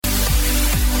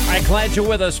Glad you're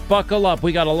with us. Buckle up.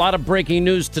 We got a lot of breaking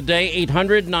news today.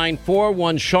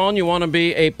 800-941-SEAN. You want to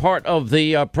be a part of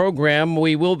the program.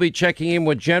 We will be checking in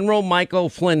with General Michael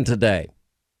Flynn today.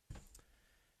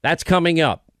 That's coming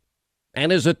up.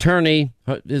 And his attorney,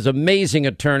 his amazing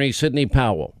attorney, Sidney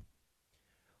Powell.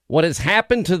 What has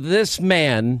happened to this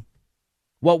man,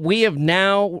 we've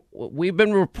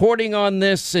been reporting on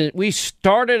this. We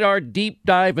started our deep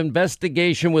dive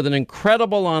investigation with an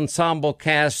incredible ensemble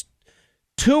cast.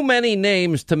 Too many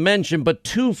names to mention, but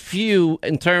too few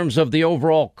in terms of the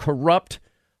overall corrupt,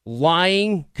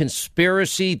 lying,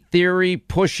 conspiracy theory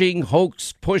pushing,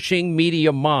 hoax pushing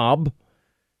media mob.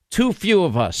 Too few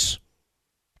of us.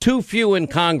 Too few in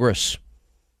Congress.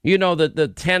 You know, the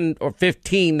 10 or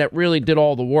 15 that really did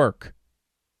all the work.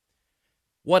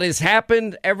 What has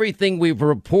happened, everything we've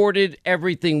reported,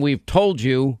 everything we've told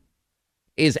you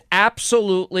is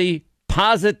absolutely,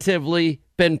 positively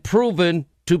been proven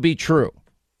to be true.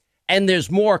 And there's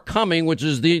more coming, which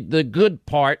is the good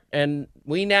part. And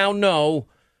we now know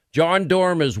John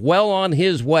Durham is well on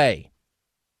his way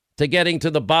to getting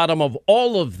to the bottom of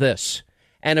all of this.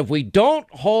 And if we don't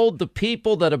hold the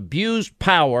people that abuse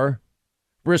power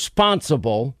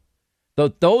responsible,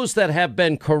 those that have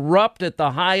been corrupt at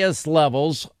the highest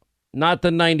levels, not the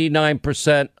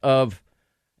 99% of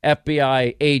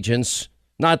FBI agents,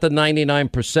 not the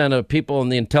 99% of people in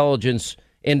the intelligence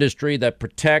industry that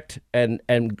protect and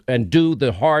do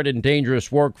the hard and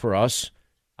dangerous work for us.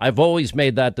 I've always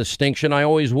made that distinction. I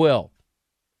always will.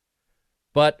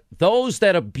 But those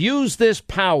that abuse this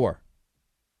power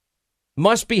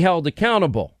must be held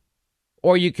accountable,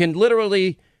 or you can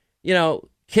literally,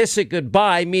 kiss it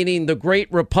goodbye, meaning the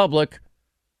great republic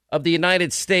of the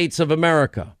United States of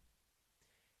America.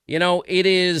 It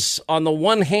is, on the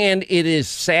one hand, it is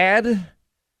sad.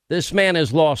 This man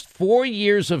has lost 4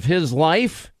 years of his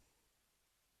life.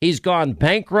 He's gone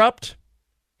bankrupt.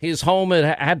 His home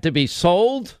had to be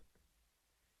sold.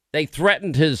 They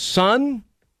threatened his son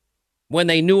when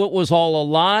they knew it was all a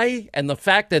lie. And the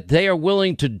fact that they are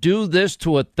willing to do this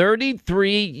to a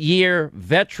 33-year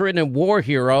veteran and war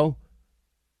hero,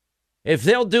 if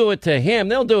they'll do it to him,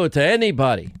 they'll do it to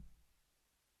anybody.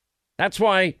 That's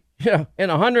why in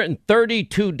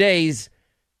 132 days,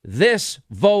 this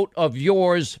vote of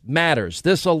yours matters.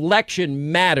 This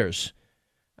election matters.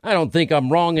 I don't think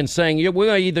I'm wrong in saying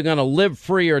we're either going to live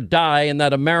free or die, and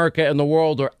that America and the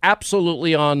world are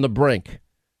absolutely on the brink.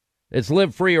 It's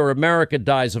live free or America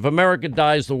dies. If America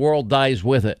dies, the world dies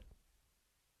with it.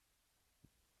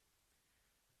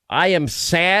 I am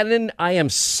saddened. I am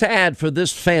sad for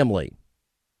this family.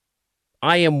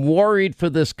 I am worried for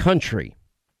this country.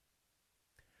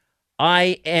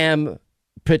 I am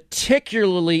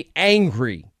particularly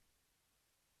angry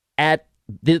at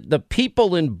the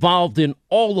people involved in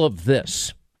all of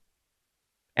this.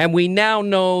 And we now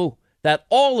know that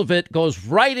all of it goes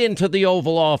right into the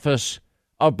Oval Office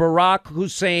of Barack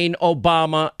Hussein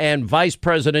Obama and Vice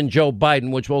President Joe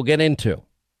Biden, which we'll get into.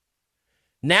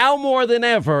 Now more than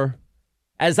ever,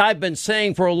 as I've been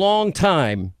saying for a long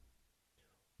time,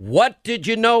 what did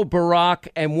you know, Barack,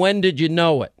 and when did you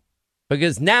know it?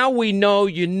 Because now we know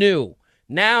you knew.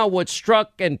 Now what Strzok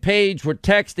and Page were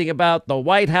texting about, the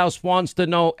White House wants to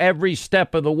know every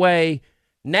step of the way.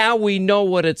 Now we know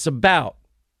what it's about.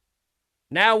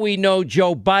 Now we know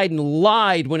Joe Biden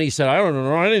lied when he said, I don't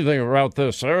know anything about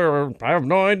this. I have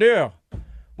no idea.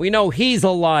 We know he's a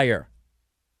liar.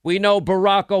 We know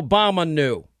Barack Obama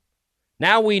knew.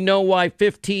 Now we know why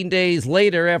 15 days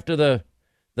later, after the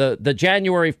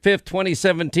January 5th,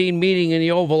 2017 meeting in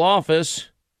the Oval Office,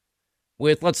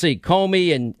 with,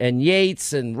 Comey and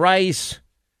Yates and Rice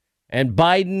and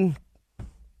Biden,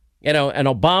 and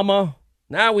Obama.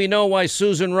 Now we know why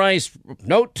Susan Rice,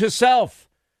 note to self,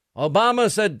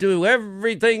 Obama said do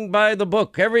everything by the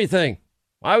book, everything.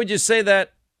 Why would you say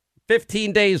that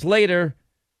 15 days later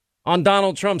on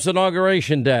Donald Trump's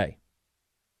inauguration day?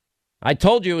 I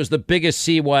told you it was the biggest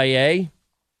CYA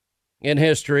in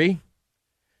history.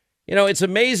 It's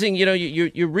amazing.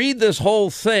 You read this whole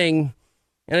thing.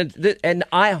 And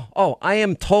I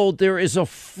am told there is a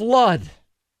flood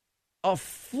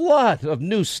of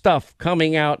new stuff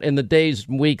coming out in the days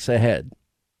and weeks ahead.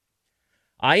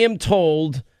 I am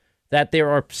told that there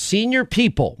are senior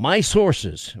people, my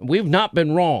sources, we've not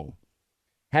been wrong,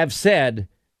 have said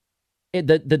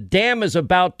that the dam is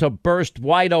about to burst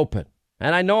wide open.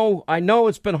 And I know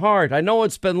it's been hard. I know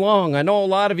it's been long. I know a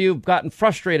lot of you have gotten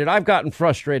frustrated. I've gotten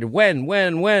frustrated. When?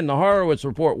 The Horowitz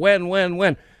report.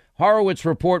 When? Horowitz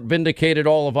report vindicated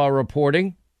all of our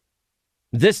reporting.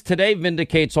 This today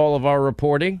vindicates all of our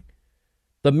reporting.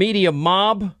 The media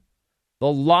mob,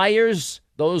 the liars,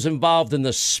 those involved in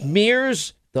the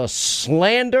smears, the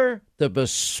slander, the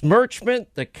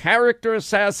besmirchment, the character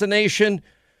assassination,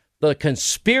 the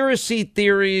conspiracy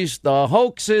theories, the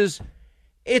hoaxes.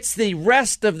 It's the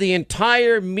rest of the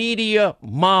entire media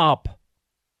mob.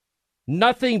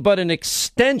 Nothing but an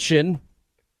extension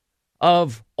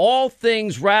of all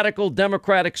things radical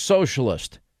democratic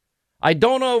socialist. I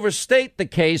don't overstate the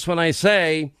case when I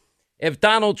say if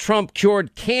Donald Trump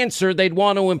cured cancer, they'd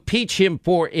want to impeach him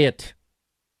for it.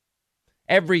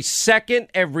 Every second,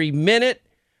 every minute,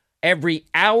 every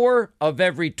hour of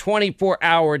every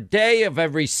 24-hour day, of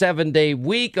every 7-day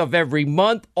week, of every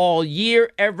month, all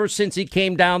year, ever since he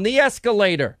came down the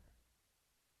escalator.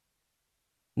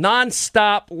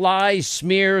 Nonstop lies,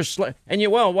 smears. And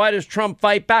why does Trump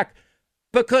fight back?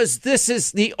 Because this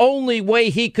is the only way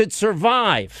he could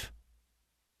survive.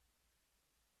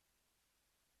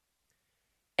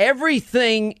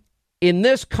 Everything in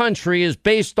this country is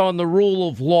based on the rule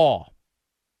of law.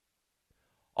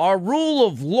 Our rule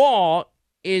of law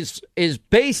is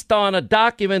based on a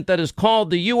document that is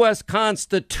called the U.S.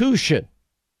 Constitution.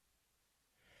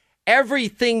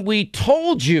 Everything we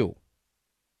told you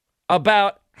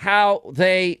about how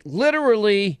they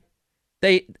literally,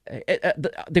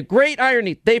 the great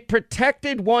irony, they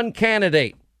protected one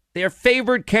candidate, their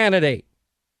favored candidate.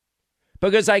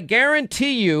 Because I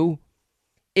guarantee you,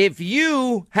 if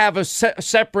you have a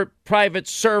separate private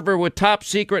server with top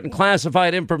secret and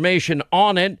classified information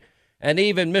on it, and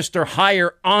even Mr.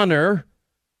 Higher Honor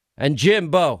and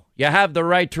Jimbo, you have the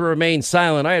right to remain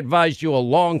silent. I advised you a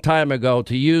long time ago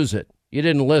to use it. You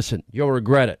didn't listen. You'll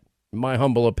regret it, in my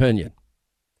humble opinion.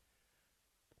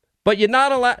 But you're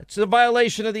not allowed. It's a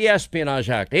violation of the Espionage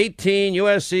Act, 18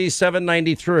 U.S.C.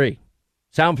 793.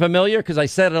 Sound familiar? Because I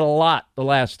said it a lot the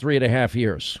last 3.5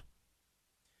 years.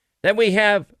 Then we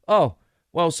have,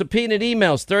 subpoenaed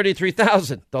emails,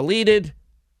 33,000, deleted.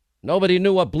 Nobody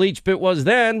knew what BleachBit was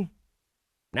then.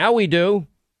 Now we do.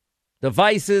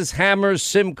 Devices, hammers,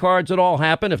 SIM cards, it all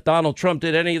happened. If Donald Trump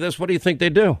did any of this, what do you think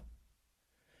they'd do?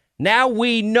 Now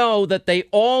we know that they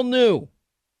all knew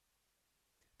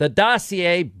the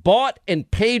dossier bought and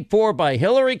paid for by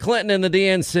Hillary Clinton and the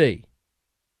DNC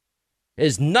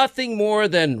is nothing more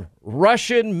than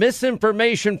Russian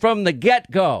misinformation from the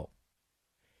get-go.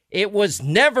 It was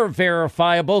never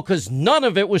verifiable because none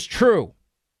of it was true.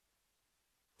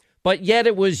 But yet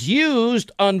it was used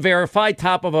unverified,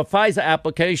 top of a FISA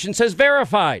application says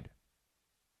verified.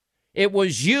 It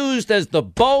was used as the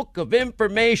bulk of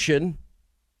information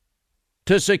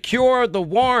to secure the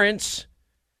warrants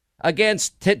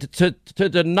against, to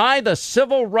deny the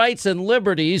civil rights and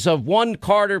liberties of one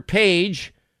Carter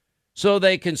Page so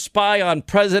they can spy on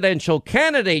presidential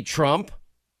candidate Trump,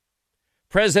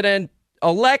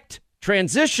 President-elect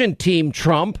transition team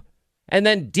Trump, and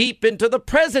then deep into the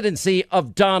presidency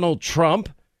of Donald Trump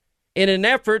in an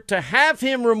effort to have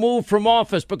him removed from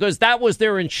office because that was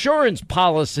their insurance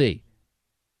policy.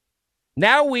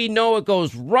 Now we know it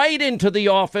goes right into the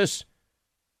office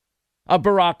of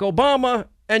Barack Obama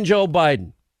and Joe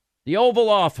Biden, the Oval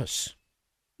Office.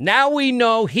 Now we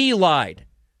know he lied.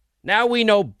 Now we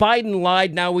know Biden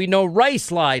lied. Now we know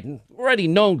Rice lied. And already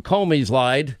known Comey's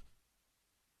lied.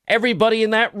 Everybody in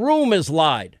that room has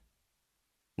lied.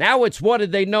 Now it's what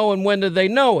did they know and when did they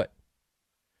know it?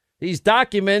 These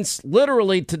documents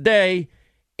literally today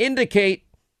indicate,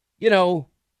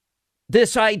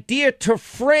 this idea to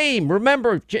frame.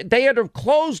 Remember, they had to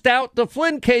closed out the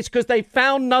Flynn case because they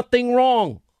found nothing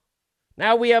wrong.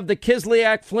 Now we have the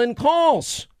Kislyak-Flynn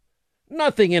calls.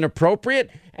 Nothing inappropriate.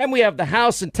 And we have the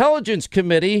House Intelligence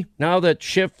Committee, now that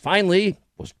Schiff finally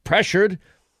was pressured.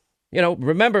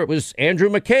 Remember, it was Andrew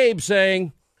McCabe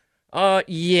saying, we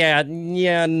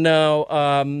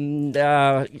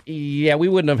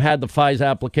wouldn't have had the FISA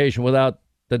application without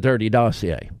the dirty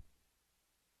dossier.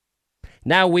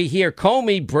 Now we hear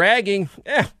Comey bragging,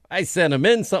 I sent them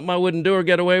in, something I wouldn't do or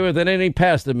get away with in any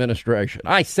past administration.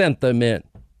 I sent them in.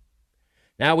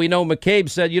 Now we know McCabe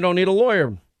said you don't need a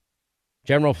lawyer,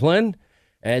 General Flynn.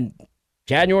 And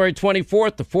January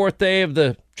 24th, the fourth day of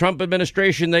the Trump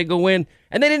administration, they go in,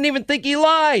 and they didn't even think he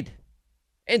lied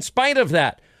in spite of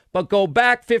that. But go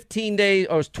back 15 days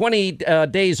or 20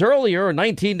 days earlier or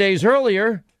 19 days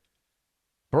earlier,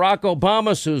 Barack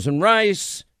Obama, Susan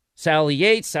Rice, Sally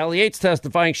Yates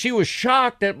testifying she was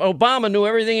shocked that Obama knew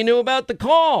everything he knew about the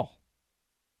call,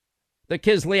 the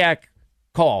Kislyak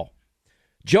call.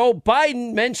 Joe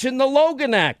Biden mentioned the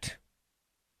Logan Act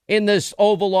in this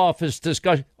Oval Office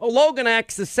discussion. Logan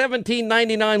Act's the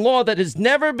 1799 law that has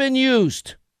never been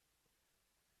used.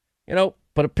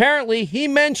 But apparently he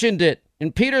mentioned it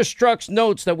in Peter Strzok's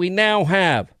notes that we now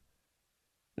have.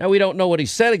 Now, we don't know what he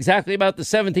said exactly about the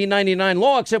 1799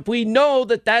 law, except we know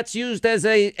that that's used as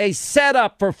a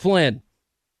setup for Flynn.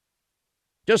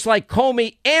 Just like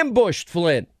Comey ambushed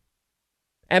Flynn.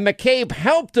 And McCabe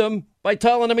helped him by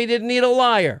telling him he didn't need a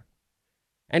liar.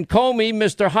 And Comey,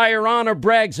 Mr. Higher Honor,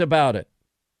 brags about it.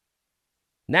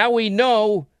 Now we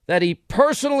know that he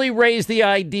personally raised the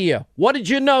idea. What did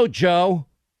you know, Joe?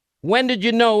 When did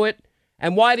you know it?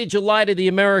 And why did you lie to the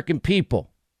American people?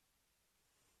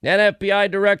 That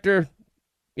FBI director,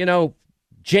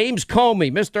 James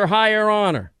Comey, Mr. Higher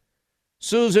Honor,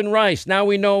 Susan Rice. Now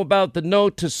we know about the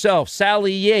note to self.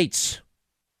 Sally Yates.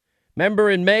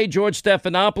 Remember in May, George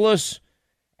Stephanopoulos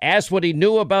asked what he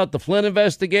knew about the Flynn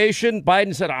investigation.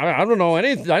 Biden said, I don't know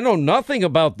anything. I know nothing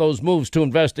about those moves to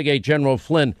investigate General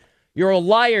Flynn. You're a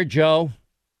liar, Joe.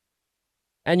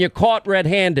 And you're caught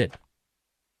red-handed.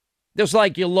 Just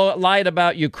like you lied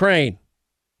about Ukraine.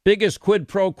 Biggest quid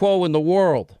pro quo in the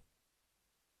world.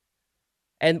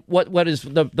 And what is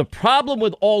the problem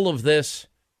with all of this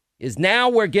is now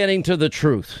we're getting to the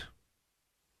truth.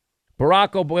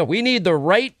 Barack Obama, we need the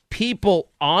right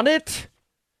people on it.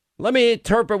 Let me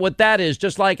interpret what that is,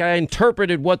 just like I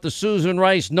interpreted what the Susan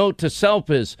Rice note to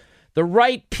self is. The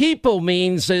right people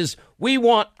means is we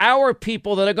want our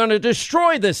people that are going to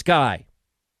destroy this guy.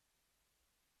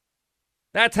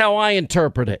 That's how I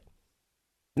interpret it.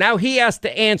 Now he has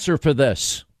to answer for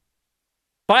this.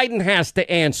 Biden has to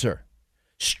answer.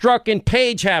 Strzok and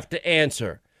Page have to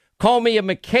answer. Comey and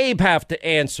McCabe have to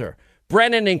answer.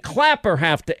 Brennan and Clapper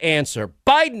have to answer.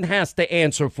 Biden has to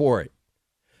answer for it.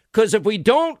 Because if we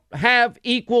don't have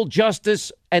equal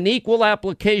justice and equal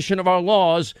application of our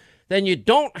laws, then you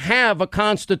don't have a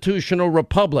constitutional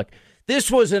republic.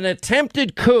 This was an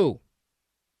attempted coup.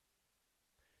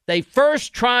 They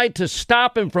first tried to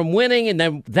stop him from winning, and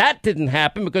then that didn't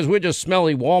happen because we're just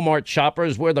smelly Walmart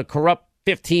shoppers. We're the corrupt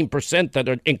 15% that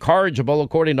are incorrigible,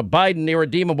 according to Biden,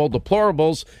 irredeemable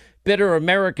deplorables, bitter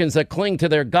Americans that cling to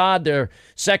their God, their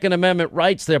Second Amendment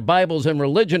rights, their Bibles and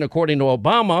religion, according to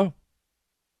Obama.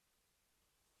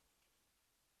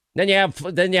 Then you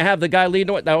have the guy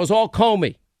leading it. That was all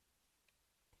Comey.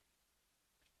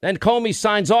 Then Comey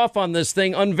signs off on this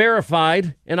thing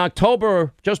unverified in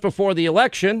October, just before the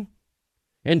election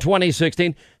in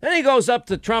 2016. Then he goes up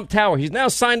to Trump Tower. He's now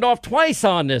signed off twice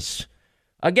on this.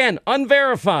 Again,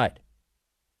 unverified.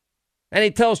 And he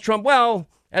tells Trump, well,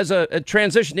 as a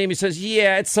transition team, he says,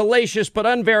 yeah, it's salacious but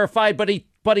unverified.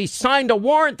 But he signed a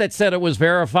warrant that said it was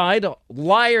verified.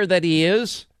 Liar that he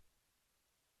is.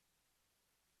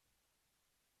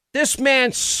 This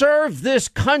man served this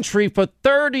country for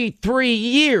 33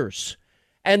 years.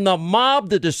 And the mob,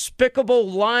 the despicable,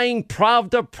 lying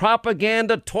Pravda,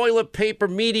 propaganda, toilet paper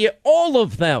media, all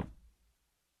of them.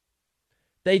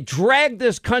 They dragged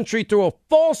this country through a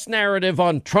false narrative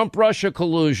on Trump-Russia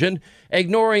collusion,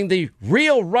 ignoring the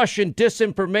real Russian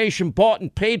disinformation bought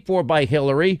and paid for by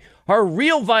Hillary, her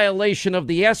real violation of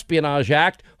the Espionage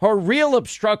Act, her real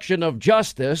obstruction of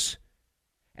justice.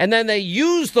 And then they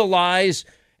use the lies,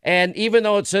 and even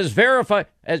though it says verify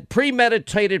as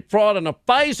premeditated fraud in a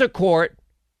FISA court,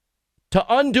 to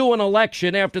undo an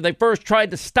election after they first tried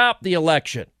to stop the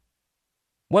election.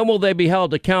 When will they be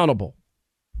held accountable?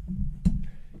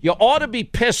 You ought to be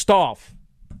pissed off.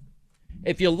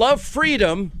 If you love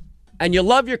freedom and you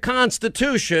love your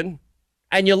Constitution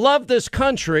and you love this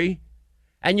country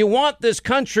and you want this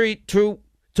country to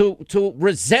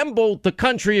resemble the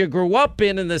country you grew up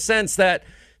in the sense that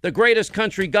the greatest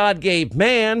country God gave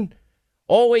man,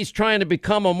 always trying to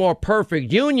become a more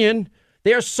perfect union,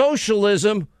 their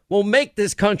socialism will make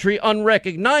this country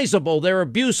unrecognizable. Their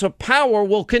abuse of power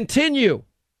will continue.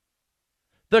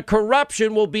 The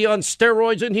corruption will be on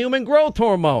steroids and human growth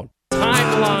hormone.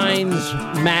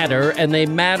 Timelines matter, and they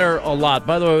matter a lot.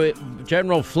 By the way,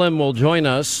 General Flynn will join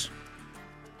us.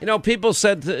 You know, people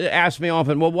ask me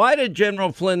often, well, why did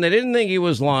General Flynn, they didn't think he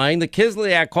was lying. The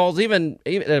Kislyak calls,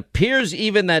 it appears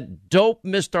even that dope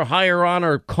Mr. Higher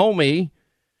Honor Comey,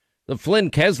 the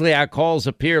Flynn Kislyak calls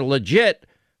appear legit.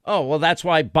 Oh, well, that's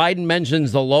why Biden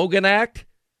mentions the Logan Act.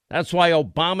 That's why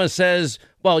Obama says,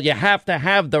 well, you have to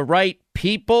have the right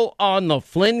people on the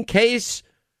Flynn case.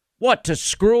 What, to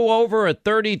screw over a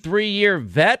 33-year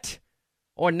vet?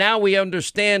 Or now we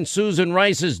understand Susan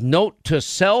Rice's note to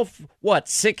self,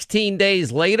 16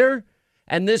 days later?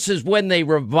 And this is when they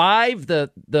revive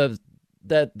the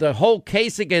whole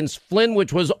case against Flynn,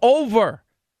 which was over.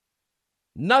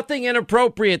 Nothing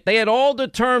inappropriate. They had all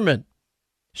determined.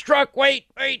 Strzok, wait,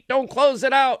 don't close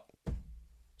it out.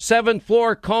 Seventh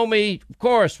floor, Comey, of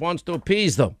course, wants to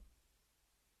appease them.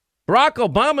 Barack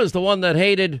Obama is the one that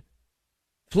hated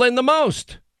Flynn the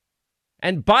most.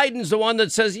 And Biden's the one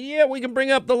that says, yeah, we can bring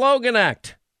up the Logan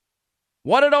Act.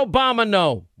 What did Obama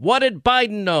know? What did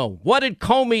Biden know? What did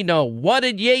Comey know? What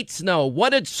did Yates know?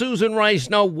 What did Susan Rice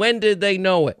know? When did they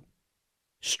know it?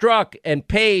 Strzok and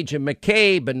Page and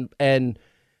McCabe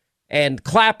and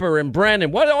Clapper and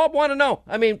Brennan. What do I want to know?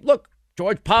 I mean, look,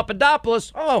 George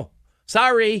Papadopoulos. Oh,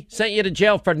 sorry, sent you to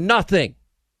jail for nothing.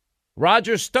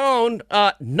 Roger Stone,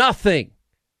 nothing.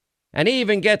 And he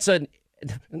even gets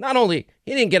not only,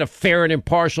 he didn't get a fair and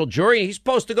impartial jury, he's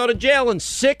supposed to go to jail in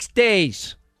 6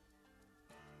 days.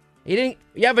 You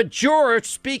have a juror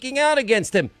speaking out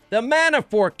against him. The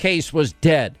Manafort case was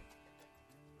dead.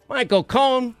 Michael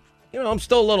Cohen, I'm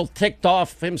still a little ticked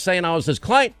off him saying I was his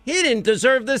client. He didn't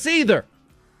deserve this either.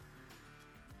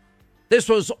 This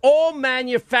was all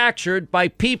manufactured by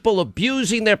people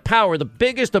abusing their power. The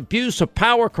biggest abuse of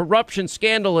power corruption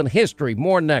scandal in history.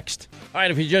 More next. All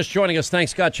right, if you're just joining us,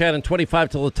 thanks, Scott Shannon.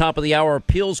 25 till the top of the hour.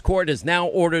 Appeals court has now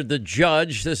ordered the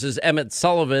judge, this is Emmett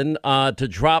Sullivan, to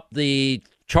drop the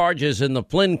charges in the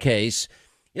Flynn case.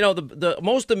 The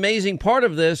most amazing part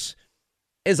of this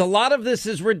is a lot of this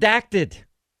is redacted.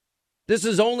 This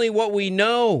is only what we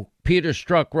know, Peter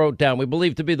Strzok wrote down. We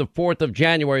believe to be the 4th of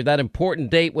January, that important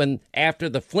date when, after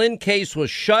the Flynn case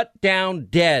was shut down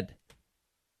dead,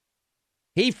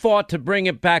 he fought to bring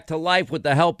it back to life with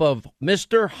the help of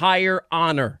Mr. Higher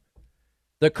Honor,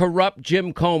 the corrupt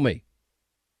Jim Comey.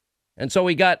 And so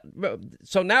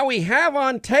now we have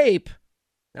on tape.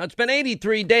 Now, it's been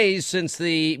 83 days since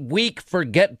the weak,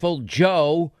 forgetful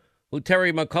Joe, who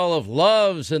Terry McAuliffe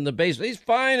loves in the basement. He's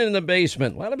fine in the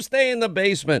basement. Let him stay in the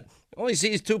basement. Only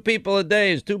sees 2 people a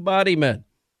day, his 2 body men.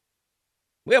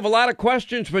 We have a lot of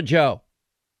questions for Joe.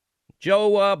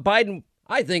 Joe Biden,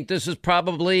 I think this is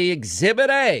probably Exhibit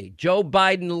A. Joe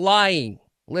Biden lying.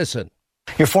 Listen.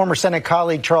 Your former Senate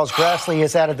colleague Charles Grassley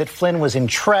has added that Flynn was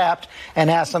entrapped and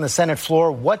asked on the Senate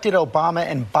floor, what did Obama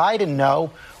and Biden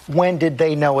know? When did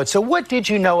they know it? So what did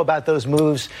you know about those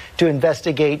moves to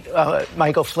investigate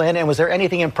Michael Flynn? And was there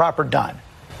anything improper done?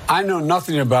 I know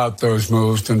nothing about those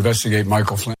moves to investigate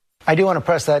Michael Flynn. I do want to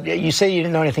press that. You say you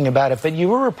didn't know anything about it, but you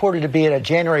were reported to be at a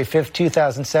January 5th,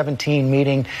 2017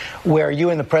 meeting where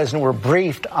you and the president were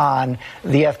briefed on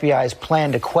the FBI's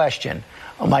plan to question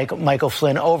Michael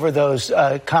Flynn over those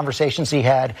conversations he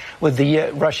had with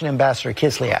the Russian ambassador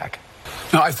Kislyak.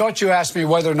 No, I thought you asked me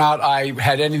whether or not I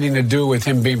had anything to do with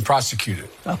him being prosecuted.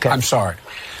 Okay. I'm sorry.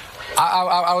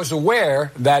 I was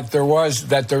aware that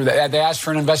they asked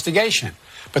for an investigation,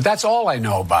 but that's all I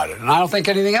know about it, and I don't think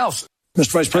anything else.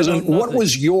 Mr. Vice President, what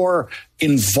was your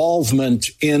involvement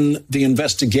in the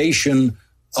investigation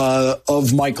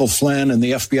of Michael Flynn and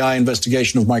the FBI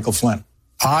investigation of Michael Flynn?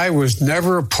 I was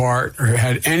never a part or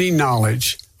had any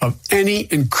knowledge of any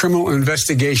criminal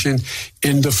investigation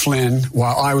into Flynn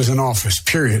while I was in office,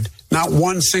 period. Not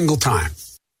one single time.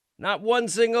 Not one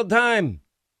single time.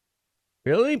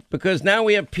 Really? Because now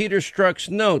we have Peter Strzok's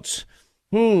notes.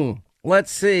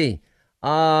 Let's see.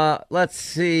 Oh,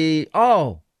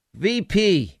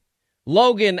 VP,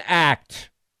 Logan Act.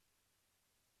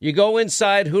 You go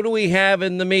inside. Who do we have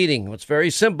in the meeting? It's very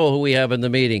simple who we have in the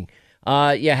meeting.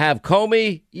 You have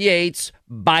Comey, Yates,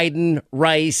 Biden,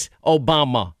 Rice,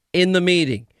 Obama in the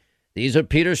meeting. These are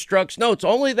Peter Strzok's notes.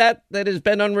 Only that has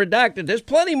been unredacted. There's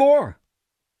plenty more.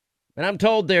 And I'm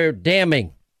told they're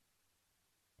damning.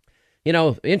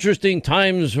 Interesting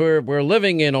times we're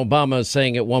living in, Obama is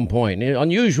saying at one point.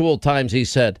 Unusual times, he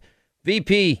said.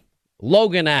 VP,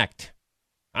 Logan Act.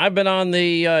 I've been on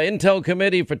the Intel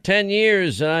committee for 10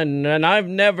 years, and I've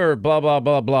never blah, blah,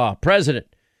 blah, blah. President,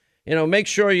 make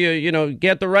sure you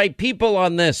get the right people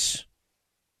on this.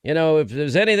 If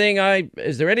there's anything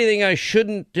is there anything I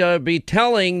shouldn't be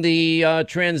telling the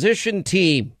transition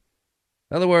team?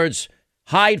 In other words,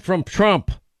 hide from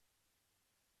Trump.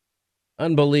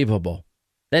 Unbelievable.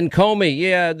 Then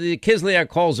Comey, the Kislyak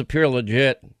calls appear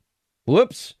legit.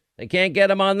 Whoops, they can't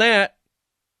get him on that.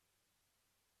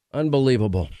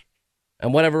 Unbelievable.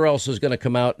 And whatever else is going to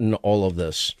come out in all of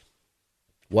this.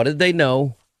 What did they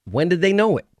know? When did they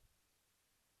know it?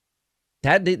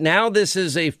 We did not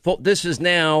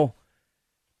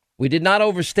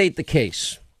overstate the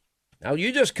case. Now,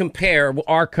 you just compare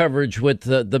our coverage with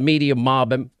the media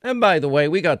mob. And by the way,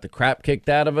 we got the crap kicked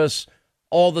out of us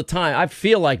all the time. I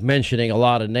feel like mentioning a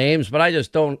lot of names, but I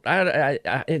just don't.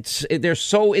 They're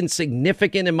so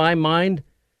insignificant in my mind.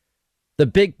 The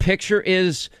big picture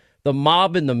is the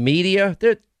mob and the media.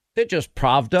 They're just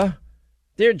Pravda.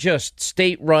 They're just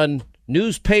state-run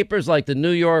newspapers like the New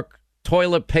York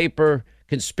Toilet Paper,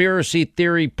 conspiracy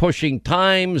theory pushing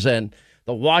Times, and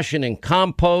the Washington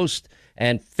Compost,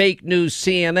 and fake news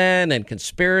CNN and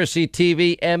conspiracy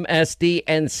TV,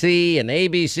 MSDNC and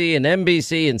ABC and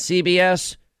NBC and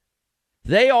CBS,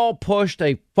 they all pushed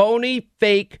a phony,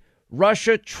 fake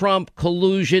Russia-Trump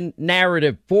collusion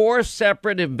narrative. 4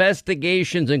 separate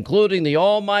investigations, including the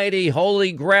almighty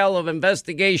holy grail of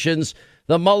investigations,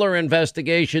 the Mueller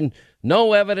investigation.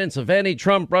 No evidence of any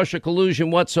Trump-Russia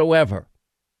collusion whatsoever.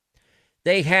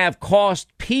 They have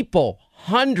cost people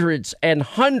hundreds and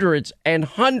hundreds and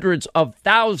hundreds of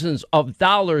thousands of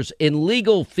dollars in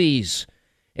legal fees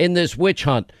in this witch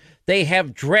hunt. They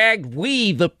have dragged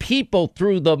we, the people,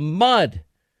 through the mud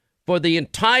for the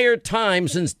entire time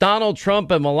since Donald Trump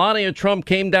and Melania Trump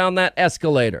came down that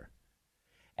escalator.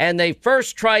 And they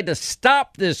first tried to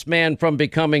stop this man from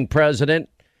becoming president.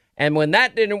 And when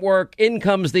that didn't work, in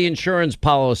comes the insurance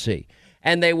policy.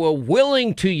 And they were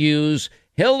willing to use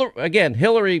Hillary. Again,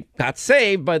 Hillary got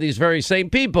saved by these very same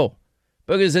people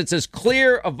because it's as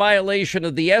clear a violation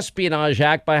of the Espionage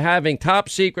Act by having top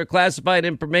secret classified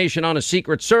information on a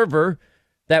secret server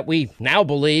that we now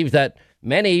believe that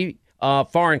many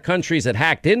foreign countries had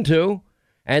hacked into.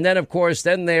 And then, of course,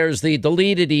 then there's the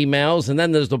deleted emails, and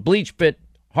then there's the BleachBit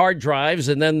hard drives,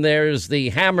 and then there's the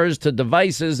hammers to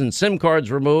devices and SIM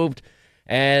cards removed,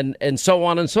 and so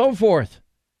on and so forth.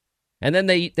 And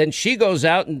then she goes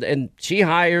out and she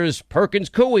hires Perkins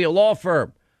Coie, a law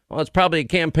firm. Well, it's probably a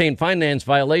campaign finance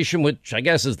violation, which I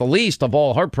guess is the least of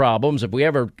all her problems if we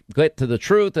ever get to the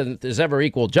truth and if there's ever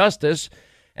equal justice.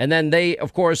 And then they,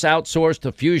 of course, outsourced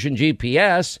to Fusion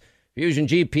GPS. Fusion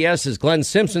GPS is Glenn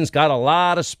Simpson's got a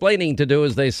lot of splaining to do,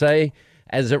 as they say,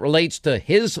 as it relates to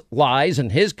his lies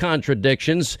and his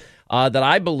contradictions that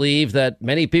I believe that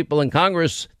many people in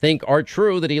Congress think are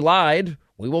true, that he lied.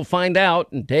 We will find out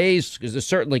in days, because there's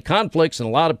certainly conflicts in a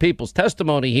lot of people's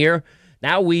testimony here.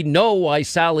 Now we know why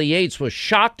Sally Yates was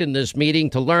shocked in this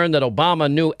meeting to learn that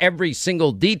Obama knew every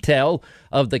single detail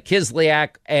of the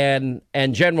Kislyak and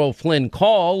General Flynn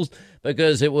calls,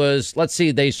 because it was, let's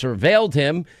see, they surveilled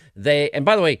him. And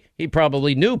by the way, he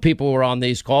probably knew people were on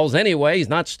these calls anyway. He's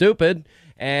not stupid.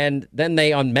 And then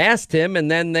they unmasked him,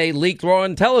 and then they leaked raw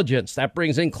intelligence. That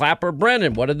brings in Clapper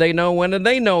Brennan. What did they know? When did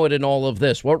they know it in all of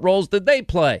this? What roles did they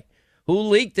play? Who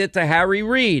leaked it to Harry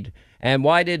Reid? And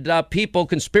why did people,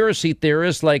 conspiracy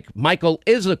theorists like Michael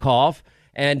Isikoff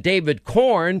and David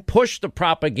Korn, push the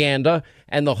propaganda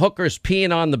and the hookers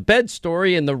peeing on the bed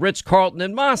story in the Ritz-Carlton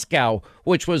in Moscow,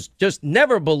 which was just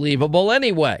never believable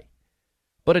anyway?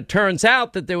 But it turns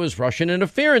out that there was Russian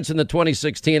interference in the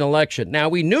 2016 election. Now,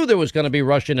 we knew there was going to be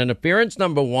Russian interference.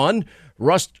 Number one,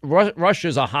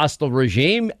 Russia's a hostile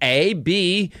regime. A.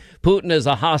 B. Putin is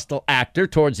a hostile actor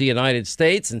towards the United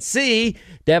States. And C.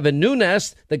 Devin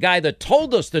Nunes, the guy that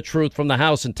told us the truth from the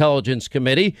House Intelligence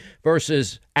Committee,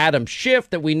 versus Adam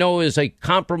Schiff, that we know is a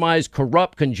compromised,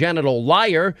 corrupt, congenital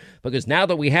liar, because now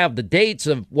that we have the dates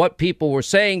of what people were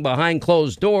saying behind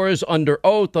closed doors, under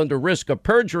oath, under risk of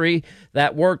perjury,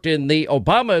 that worked in the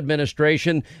Obama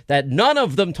administration, that none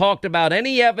of them talked about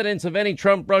any evidence of any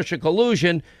Trump-Russia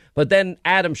collusion. But then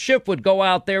Adam Schiff would go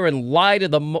out there and lie to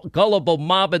the gullible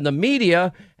mob in the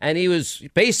media, and he was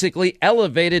basically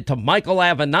elevated to Michael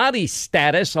Avenatti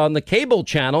status on the cable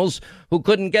channels, who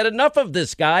couldn't get enough of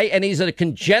this guy, and he's a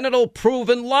congenital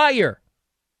proven liar.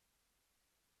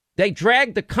 They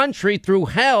dragged the country through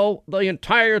hell the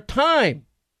entire time.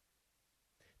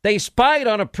 They spied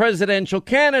on a presidential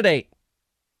candidate.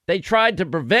 They tried to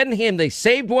prevent him. They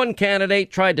saved one candidate,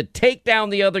 tried to take down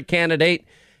the other candidate,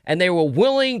 and they were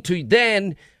willing to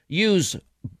then use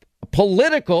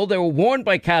political. They were warned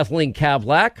by Kathleen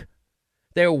Kavlak.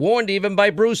 They were warned even by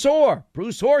Bruce Orr.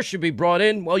 Bruce Orr should be brought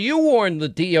in. Well, you warned the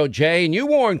DOJ, and you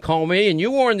warned Comey, and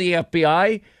you warned the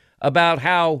FBI about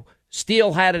how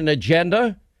Steele had an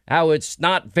agenda, how it's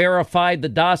not verified the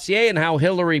dossier, and how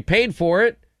Hillary paid for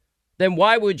it. Then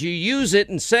why would you use it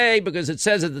and say, because it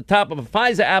says at the top of a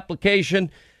FISA application,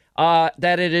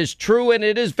 that it is true and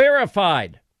it is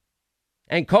verified?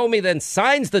 And Comey then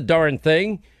signs the darn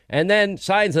thing, and then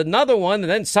signs another one,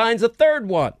 and then signs a third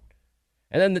one.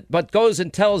 And then, but goes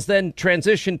and tells then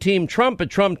transition team Trump at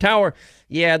Trump Tower,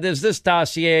 yeah, there's this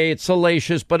dossier, it's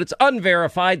salacious, but it's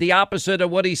unverified, the opposite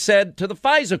of what he said to the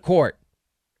FISA court.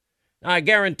 Now, I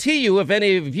guarantee you, if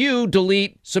any of you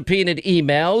delete subpoenaed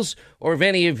emails, or if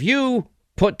any of you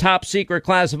put top secret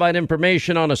classified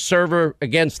information on a server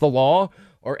against the law,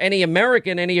 or any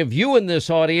American, any of you in this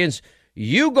audience,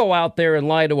 you go out there and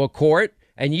lie to a court,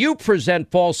 and you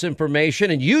present false information,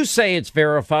 and you say it's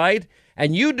verified,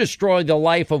 and you destroy the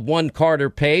life of one Carter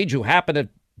Page, who happened to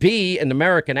be an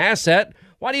American asset.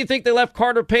 Why do you think they left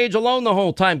Carter Page alone the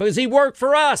whole time? Because he worked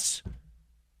for us.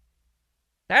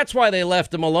 That's why they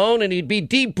left him alone, and he'd be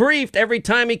debriefed every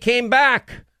time he came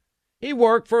back. He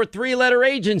worked for a 3-letter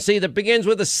agency that begins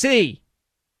with a C.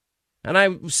 And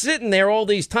I'm sitting there all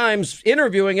these times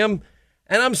interviewing him,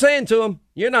 and I'm saying to him,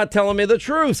 you're not telling me the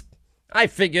truth. I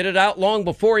figured it out long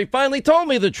before he finally told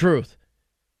me the truth.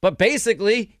 But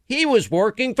basically, he was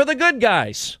working for the good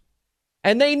guys,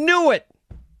 and they knew it.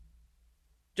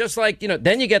 Just like,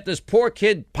 then you get this poor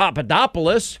kid,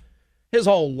 Papadopoulos. His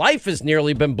whole life has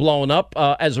nearly been blown up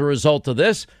as a result of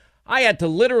this. I had to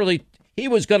literally, he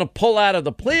was going to pull out of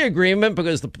the plea agreement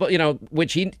because,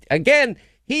 which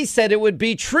he said it would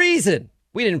be treason.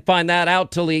 We didn't find that out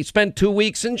till he spent 2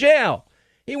 weeks in jail.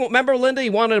 Remember, Linda, he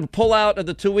wanted to pull out of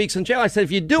the 2 weeks in jail. I said,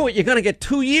 if you do it, you're going to get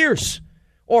 2 years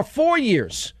or 4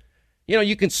 years.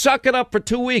 You can suck it up for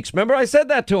 2 weeks. Remember, I said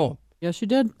that to him. Yes, you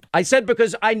did. I said,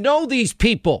 because I know these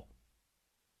people.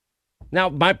 Now,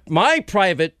 my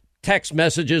private text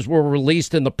messages were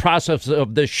released in the process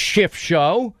of this Schiff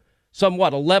show.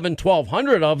 Somewhat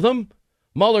 1,100 of them.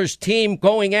 Mueller's team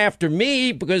going after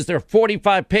me because there are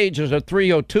 45 pages of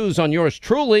 302s on yours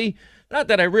truly. Not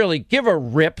that I really give a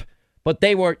rip, but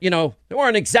they were, they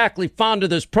weren't exactly fond of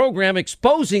this program,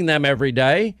 exposing them every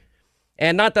day.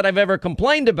 And not that I've ever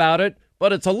complained about it,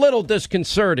 but it's a little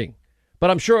disconcerting.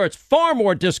 But I'm sure it's far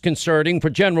more disconcerting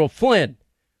for General Flynn,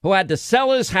 who had to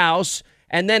sell his house.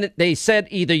 And then they said,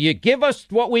 either you give us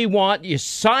what we want, you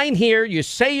sign here, you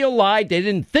say you lied. They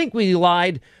didn't think we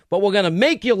lied, but we're going to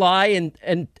make you lie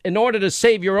and in order to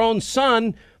save your own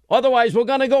son. Otherwise, we're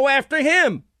going to go after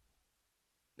him.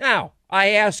 Now, I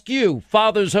ask you,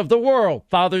 fathers of the world,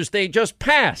 Father's Day just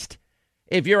passed.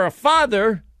 If you're a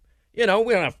father, we don't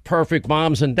have perfect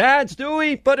moms and dads, do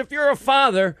we? But if you're a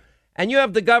father and you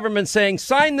have the government saying,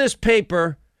 sign this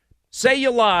paper, say you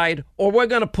lied, or we're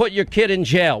going to put your kid in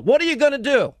jail, what are you going to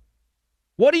do?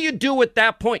 What do you do at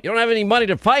that point? You don't have any money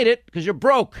to fight it because you're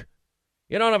broke.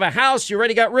 You don't have a house. You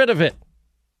already got rid of it.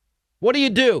 What do you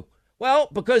do? Well,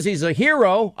 because he's a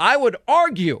hero, I would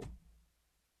argue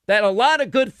that a lot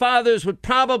of good fathers would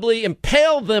probably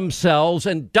impale themselves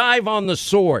and dive on the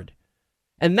sword.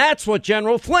 And that's what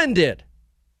General Flynn did.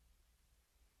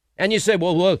 And you say,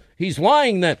 well, look, he's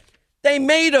lying then. They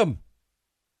made him.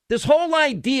 This whole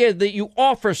idea that you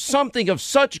offer something of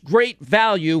such great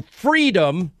value,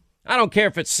 freedom, I don't care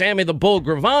if it's Sammy the Bull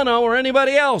Gravano or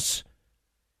anybody else.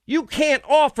 You can't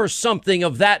offer something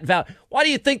of that value. Why do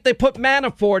you think they put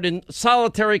Manafort in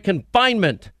solitary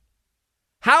confinement?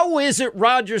 How is it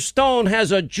Roger Stone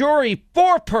has a jury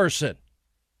foreperson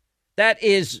that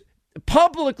is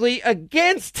publicly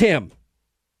against him,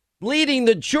 leading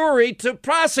the jury to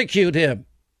prosecute him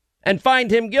and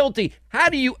find him guilty? How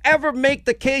do you ever make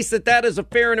the case that that is a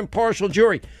fair and impartial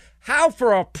jury? How,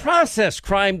 for a process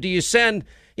crime, do you send,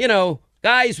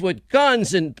 guys with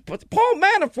guns? And Paul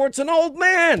Manafort's an old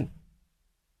man.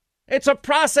 It's a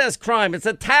process crime. It's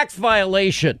a tax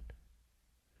violation.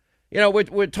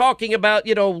 We're talking about,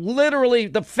 literally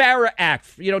the FARA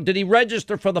Act. Did he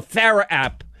register for the FARA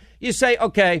app? You say,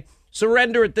 okay,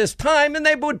 surrender at this time, and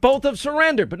they would both have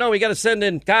surrendered. But no, we got to send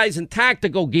in guys in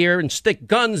tactical gear and stick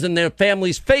guns in their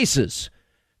families' faces.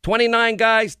 29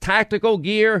 guys, tactical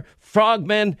gear,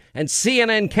 frogmen, and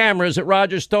CNN cameras at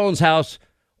Roger Stone's house.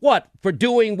 What? For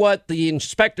doing what the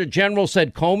Inspector General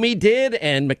said Comey did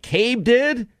and McCabe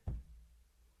did?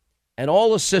 And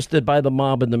all assisted by the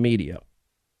mob and the media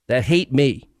that hate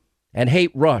me and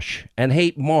hate Rush and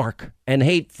hate Mark and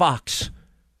hate Fox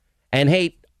and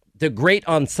hate the great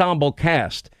ensemble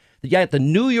cast. You got the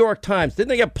New York Times. Didn't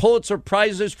they get Pulitzer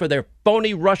Prizes for their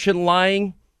phony Russian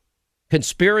lying,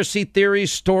 conspiracy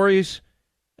theories, stories?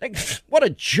 What a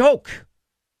joke.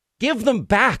 Give them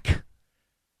back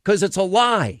because it's a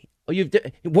lie.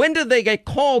 When did they get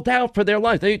called out for their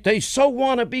lies? They so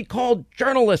want to be called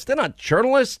journalists. They're not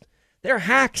journalists. They're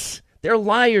hacks. They're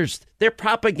liars. They're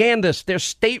propagandists. They're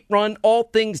state-run, all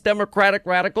things democratic,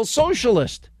 radical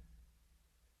socialist.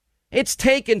 It's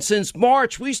taken since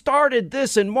March. We started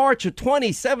this in March of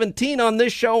 2017 on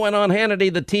this show and on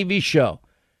Hannity, the TV show.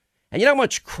 And you know how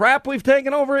much crap we've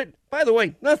taken over it? By the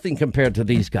way, nothing compared to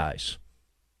these guys.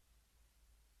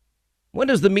 When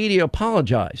does the media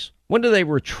apologize? When do they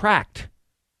retract?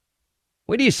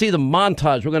 Where do you see the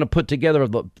montage we're going to put together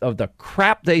of the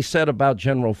crap they said about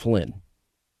General Flynn?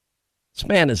 This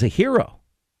man is a hero.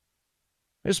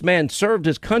 This man served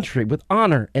his country with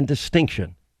honor and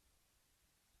distinction.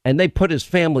 And they put his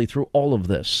family through all of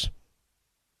this.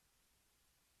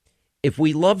 If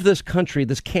we love this country,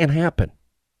 this can't happen.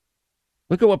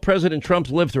 Look at what President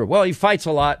Trump's lived through. Well, he fights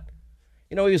a lot.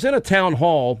 He was in a town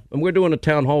hall, and we're doing a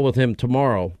town hall with him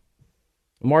tomorrow.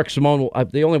 Mark Simone,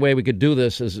 the only way we could do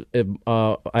this is if,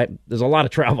 there's a lot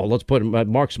of travel. Let's put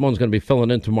him. Mark Simone's going to be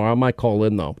filling in tomorrow. I might call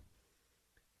in, though.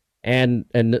 And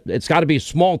it's got to be a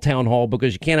small town hall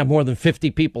because you can't have more than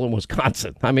 50 people in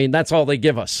Wisconsin. I mean, that's all they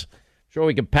give us. Sure,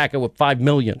 we could pack it with 5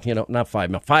 million, not 5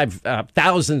 million,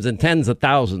 thousands and tens of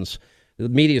thousands. The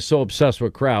media is so obsessed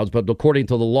with crowds, but according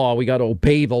to the law, we got to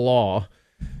obey the law,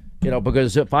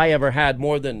 because if I ever had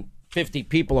more than 50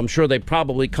 people, I'm sure they'd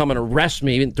probably come and arrest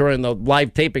me during the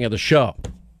live taping of the show.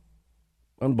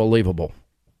 Unbelievable.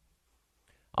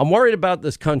 I'm worried about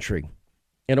this country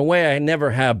in a way I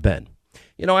never have been.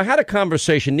 I had a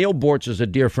conversation. Neil Bortz is a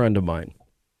dear friend of mine.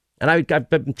 And I've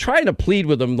been trying to plead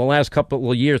with him the last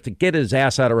couple of years to get his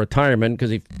ass out of retirement because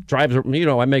he drives,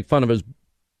 I make fun of his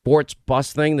Bortz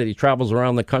bus thing that he travels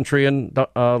around the country in,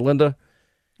 Linda.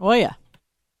 Oh, yeah.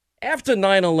 After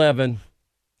 9/11,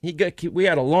 we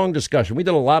had a long discussion. We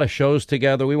did a lot of shows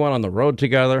together. We went on the road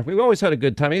together. We always had a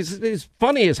good time. He's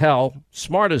funny as hell,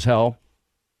 smart as hell,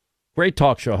 great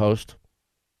talk show host,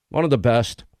 one of the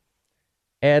best.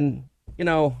 And it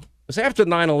was after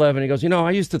 9/11. He goes, I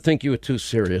used to think you were too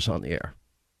serious on the air.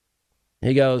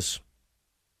 He goes,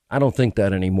 I don't think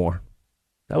that anymore.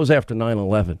 That was after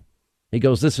 9/11. He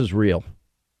goes, this is real.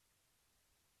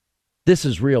 This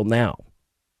is real now.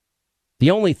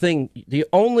 The only thing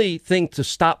to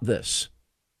stop this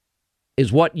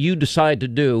is what you decide to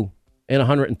do in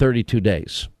 132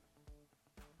 days.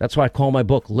 That's why I call my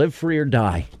book Live Free or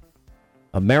Die.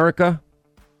 America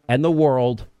and the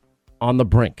world on the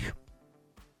brink.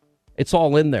 It's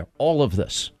all in there, all of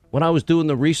this. When I was doing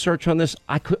the research on this,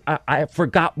 I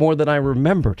forgot more than I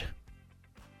remembered.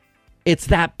 It's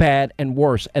that bad and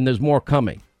worse, and there's more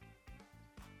coming.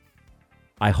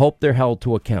 I hope they're held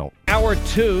to account. Hour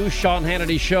 2, Sean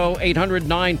Hannity Show,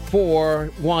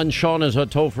 800-941. Sean is a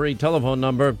toll-free telephone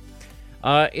number.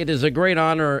 It is a great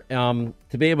honor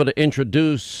to be able to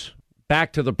introduce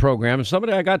back to the program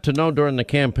somebody I got to know during the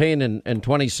campaign in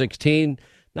 2016.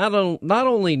 Not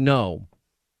only know,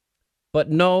 but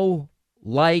know,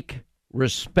 like,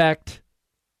 respect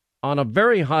on a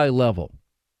very high level.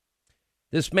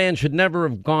 This man should never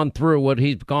have gone through what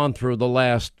he's gone through the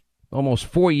last almost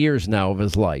 4 years now of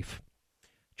his life.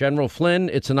 General Flynn,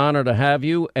 it's an honor to have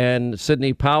you. And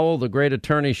Sidney Powell, the great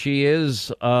attorney she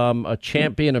is, a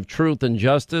champion of truth and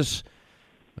justice.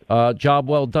 Job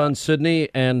well done, Sidney,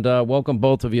 and welcome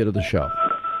both of you to the show.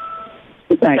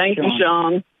 Thank you,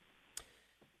 Sean.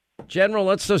 General,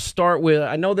 let's just start with,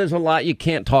 I know there's a lot you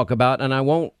can't talk about, and I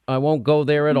won't go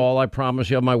there at all. I promise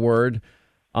you, on my word.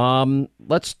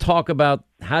 Let's talk about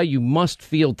how you must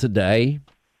feel today.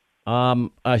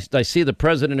 I see the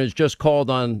president has just called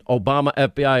on Obama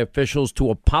FBI officials to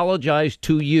apologize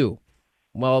to you.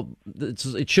 Well,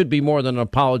 it should be more than an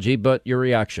apology, but your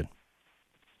reaction.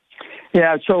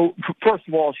 Yeah, so first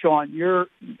of all, Sean, you're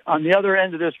on the other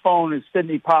end of this phone is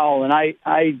Sidney Powell, and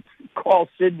I call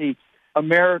Sidney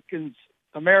America's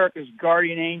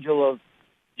guardian angel of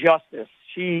justice.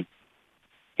 She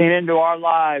came into our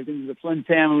lives, into the Flynn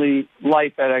family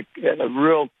life at a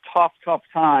real tough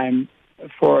time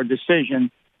for a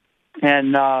decision,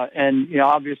 and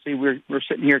obviously we're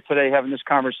sitting here today having this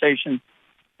conversation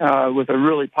with a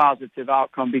really positive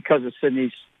outcome because of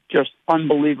Sidney's just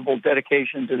unbelievable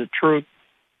dedication to the truth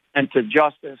and to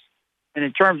justice. And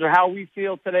in terms of how we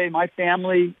feel today, my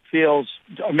family feels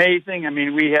amazing. I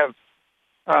mean, we have,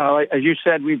 as you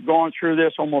said, we've gone through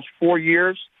this almost 4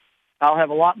 years. I'll have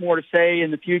a lot more to say in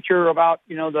the future about,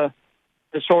 the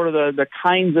sort of the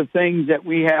kinds of things that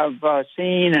we have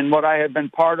seen and what I have been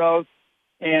part of.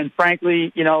 And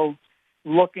frankly,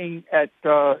 looking at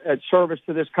service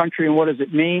to this country and what does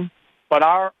it mean. But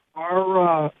our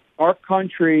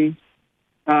country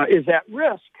is at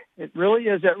risk. It really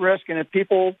is at risk. And if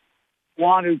people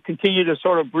want to continue to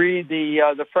sort of breathe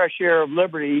the fresh air of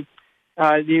liberty,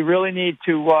 you really need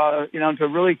to to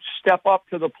really step up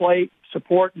to the plate,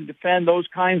 support and defend those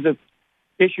kinds of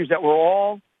issues that we're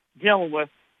all dealing with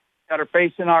that are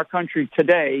facing our country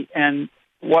today. And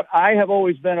what I have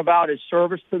always been about is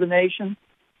service to the nation.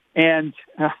 And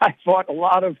I fought a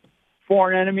lot of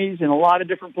foreign enemies in a lot of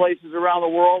different places around the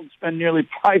world, spent nearly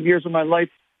 5 years of my life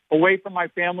away from my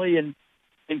family and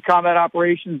in combat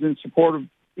operations in support of,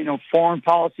 foreign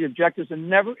policy objectives. And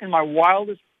never in my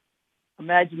wildest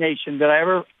imagination did I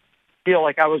ever feel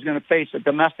like I was going to face a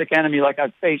domestic enemy like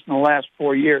I've faced in the last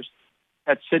 4 years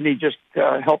that Sidney just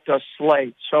helped us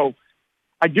slay. So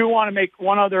I do want to make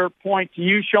one other point to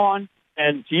you, Sean,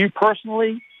 and to you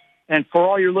personally, and for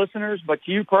all your listeners, but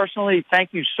to you personally,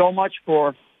 thank you so much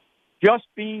for just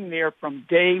being there from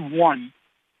day one,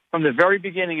 from the very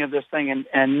beginning of this thing,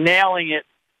 and nailing it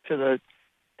to the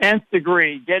nth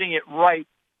degree, getting it right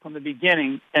from the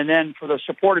beginning, and then for the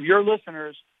support of your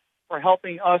listeners for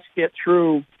helping us get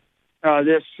through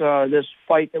this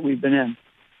fight that we've been in.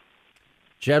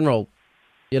 General,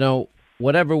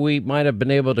 whatever we might have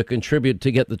been able to contribute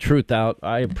to get the truth out,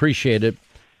 I appreciate it,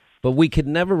 but we could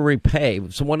never repay.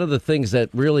 So one of the things that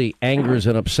really angers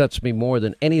and upsets me more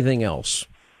than anything else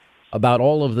about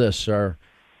all of this, sir,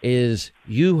 is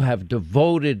you have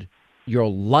devoted your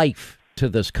life to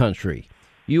this country.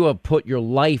 You have put your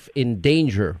life in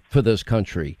danger for this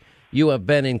country. You have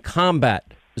been in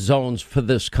combat zones for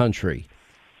this country.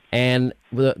 And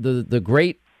the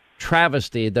great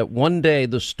travesty that one day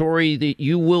the story that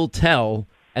you will tell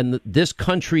and this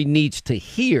country needs to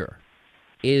hear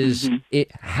is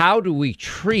how do we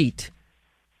treat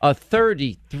a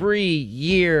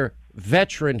 33-year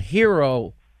veteran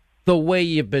hero the way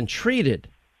you've been treated?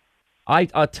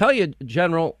 I'll tell you,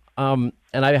 General, and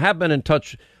I have been in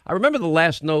touch. I remember the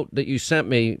last note that you sent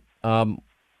me.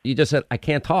 You just said, I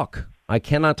can't talk. I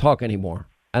cannot talk anymore.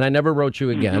 And I never wrote you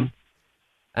again.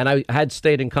 And I had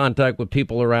stayed in contact with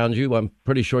people around you. I'm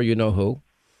pretty sure you know who.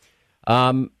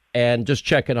 And just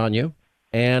checking on you.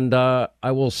 And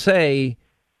I will say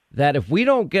that if we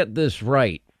don't get this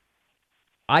right,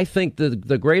 I think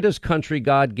the greatest country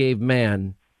God gave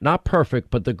man, not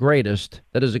perfect, but the greatest,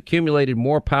 that has accumulated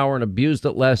more power and abused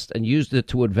it less and used it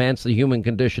to advance the human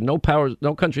condition. No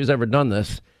country's ever done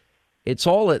this. It's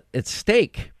all at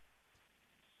stake.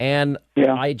 And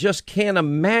I just can't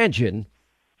imagine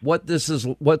what this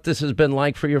has been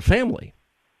like for your family.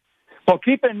 Well,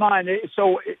 keep in mind,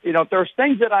 so there's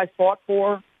things that I fought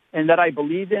for and that I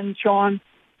believe in, Sean,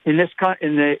 in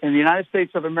the United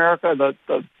States of America.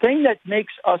 The thing that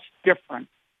makes us different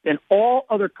than all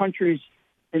other countries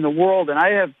in the world, and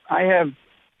I have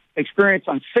experience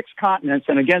on 6 continents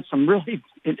and against some really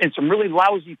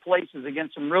lousy places,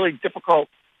 against some really difficult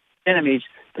enemies.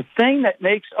 The thing that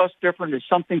makes us different is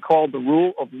something called the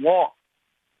rule of law.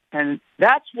 And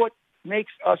that's what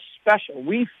makes us special.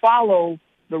 We follow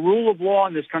the rule of law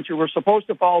in this country. We're supposed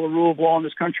to follow the rule of law in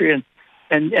this country.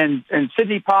 And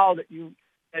Sidney Powell, that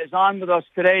is on with us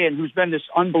today, and who's been this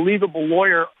unbelievable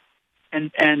lawyer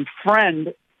and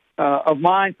friend of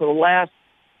mine for the last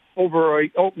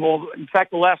in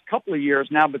fact, the last couple of years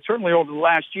now, but certainly over the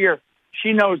last year,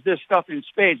 she knows this stuff in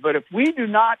spades. But if we do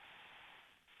not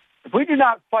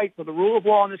fight for the rule of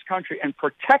law in this country and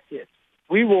protect it,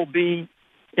 we will be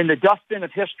in the dustbin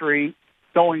of history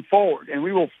going forward, and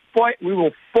we will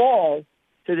fall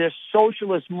to this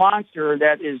socialist monster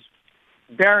that is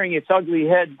bearing its ugly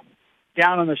head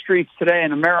down on the streets today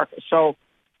in America. So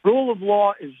rule of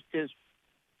law is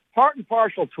part and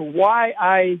parcel to why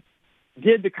I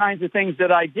did the kinds of things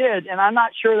that I did, and I'm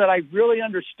not sure that I really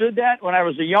understood that when I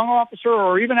was a young officer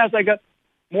or even as I got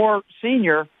more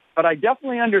senior, but I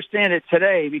definitely understand it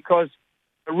today because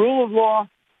the rule of law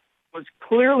was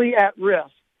clearly at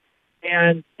risk.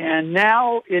 And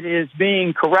now it is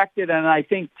being corrected, and I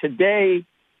think today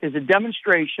is a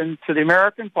demonstration to the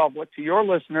American public, to your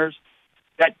listeners,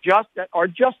 that our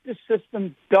justice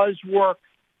system does work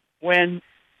when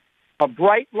a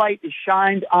bright light is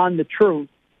shined on the truth,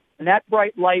 and that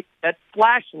bright light, that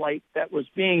flashlight that was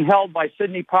being held by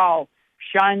Sidney Powell,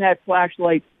 shine that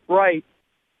flashlight bright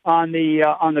on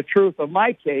the truth of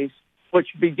my case, which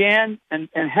began and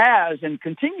has and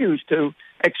continues to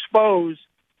expose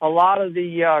a lot of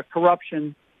the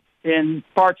corruption in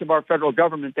parts of our federal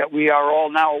government that we are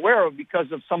all now aware of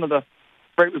because of some of the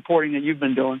great reporting that you've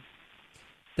been doing.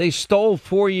 They stole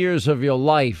 4 years of your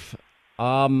life.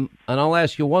 And I'll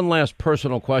ask you one last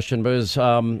personal question because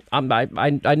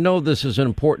I know this is an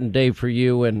important day for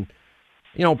you. And,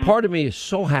 part of me is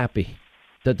so happy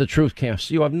that the truth came.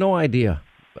 You have no idea.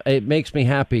 It makes me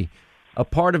happy. A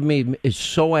part of me is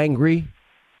so angry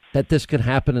that this could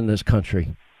happen in this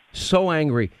country. So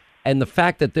angry. And the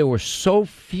fact that there were so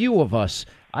few of us.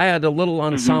 I had a little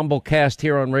ensemble cast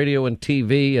here on radio and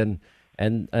TV, and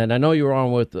I know you were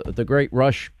on with the great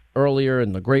Rush earlier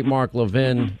and the great Mark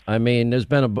Levin. I mean, there's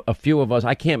been a few of us.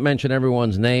 I can't mention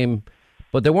everyone's name,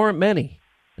 but there weren't many.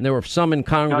 And there were some in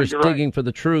Congress digging for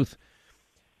the truth.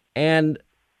 And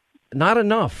not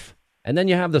enough. And then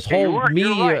you have this whole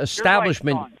media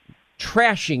establishment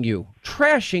trashing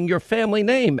your family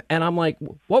name. And I'm like,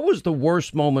 what was the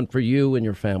worst moment for you and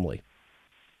your family?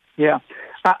 Yeah.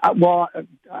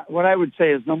 What I would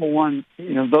say is, number one,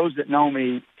 those that know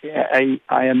me, I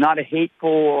am not a hateful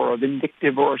or a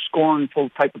vindictive or a scornful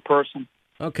type of person.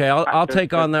 Okay, I'll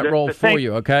take on that role for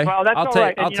you. Okay, well, that's all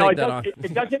right. I'll take that on.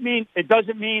 It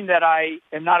doesn't mean that I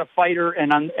am not a fighter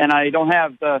and I don't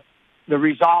have the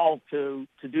resolve to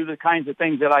do the kinds of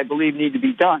things that I believe need to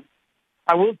be done.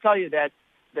 I will tell you that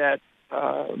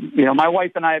my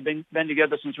wife and I have been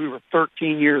together since we were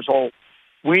 13 years old.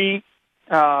 We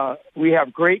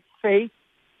have great faith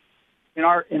in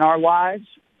our lives.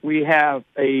 We have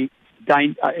a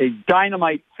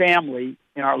dynamite family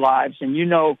in our lives, and you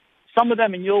know some of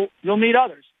them, and you'll meet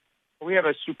others. We have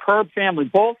a superb family,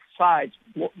 both sides.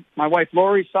 My wife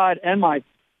Lori's side and my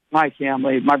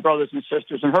family, my brothers and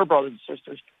sisters, and her brothers and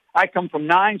sisters. I come from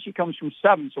 9; she comes from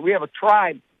 7. So we have a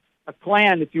tribe, a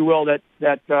clan, if you will, that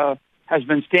has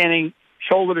been standing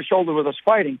shoulder to shoulder with us,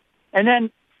 fighting. And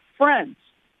then friends,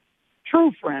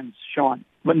 true friends, Sean.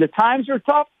 When the times are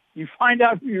tough, you find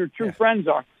out who your true friends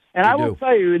are. And I will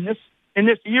tell you, in this,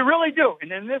 you really do.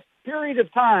 And in this period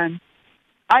of time,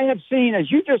 I have seen,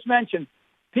 as you just mentioned,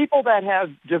 people that have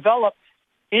developed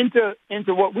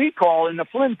into what we call in the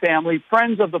Flynn family,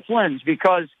 friends of the Flynns,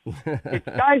 because it's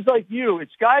guys like you,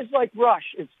 it's guys like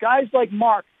Rush, it's guys like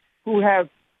Mark who have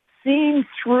seen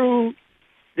through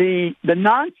the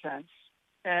nonsense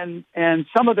and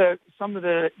some of the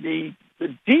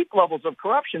deep levels of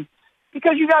corruption,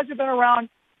 because you guys have been around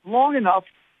long enough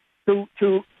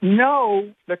to know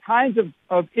the kinds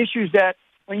of issues that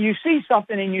when you see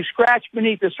something and you scratch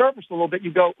beneath the surface a little bit,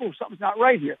 you go, "Oh, something's not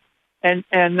right here." And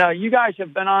you guys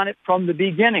have been on it from the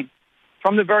beginning,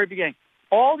 from the very beginning.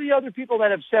 All the other people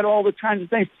that have said all the kinds of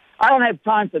things, I don't have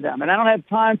time for them, and I don't have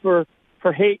time for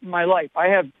hate in my life. I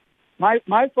have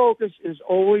my focus is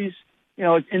always,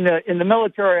 in the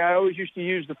military, I always used to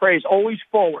use the phrase "always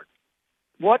forward."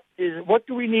 What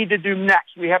do we need to do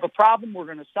next? We have a problem. We're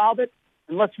going to solve it,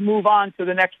 and let's move on to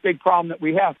the next big problem that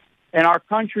we have. And our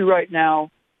country right now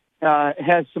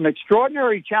has some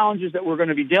extraordinary challenges that we're going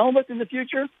to be dealing with in the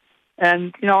future.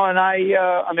 And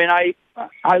I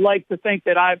like to think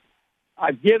that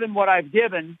I've given what I've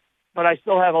given, but I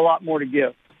still have a lot more to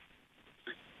give.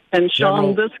 And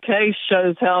Sean, this case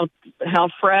shows how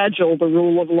fragile the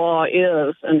rule of law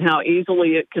is and how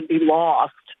easily it could be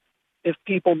lost if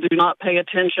people do not pay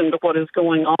attention to what is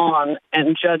going on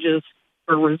and judges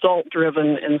are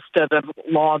result-driven instead of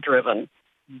law-driven.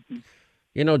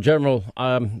 General,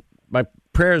 my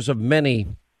prayers of many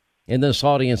in this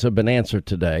audience have been answered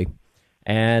today.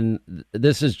 And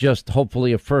this is just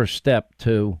hopefully a first step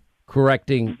to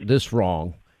correcting this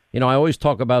wrong. I always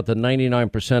talk about the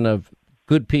 99% of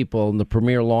good people in the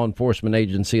premier law enforcement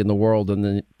agency in the world and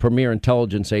the premier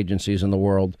intelligence agencies in the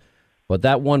world. But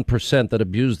that 1% that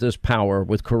abuse this power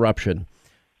with corruption,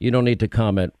 you don't need to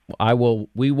comment.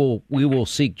 We will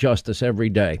seek justice every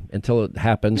day until it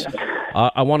happens.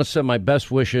 I want to send my best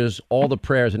wishes, all the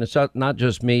prayers, and it's not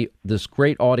just me, this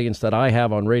great audience that I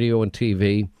have on radio and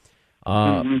TV.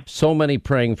 So many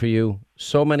praying for you,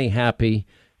 so many happy.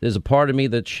 There's a part of me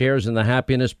that shares in the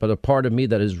happiness, but a part of me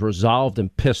that is resolved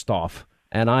and pissed off.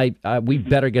 And we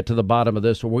better get to the bottom of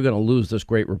this, or we're going to lose this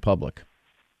great republic.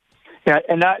 Yeah,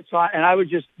 and I would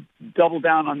just double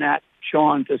down on that,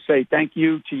 Sean, to say thank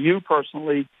you to you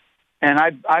personally. And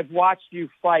I've watched you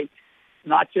fight,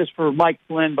 not just for Mike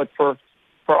Flynn, but for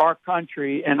our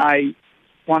country. And I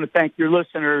want to thank your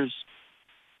listeners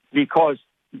because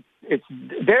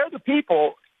they're the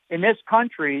people in this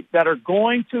country that are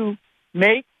going to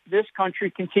make this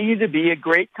country continue to be a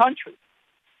great country.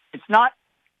 It's not,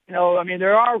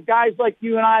 there are guys like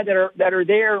you and I that are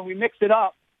there, and we mix it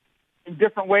up in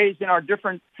different ways in our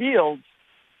different fields,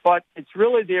 but it's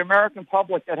really the American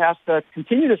public that has to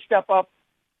continue to step up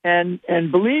and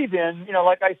believe in,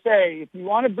 like I say, if you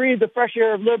want to breathe the fresh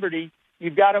air of liberty,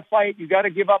 you've got to fight, you've got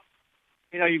to give up,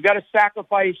 you've got to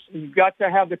sacrifice, you've got to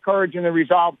have the courage and the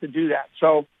resolve to do that.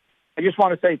 So I just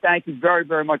want to say thank you very,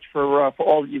 very much for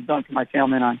all that you've done for my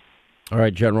family and I. All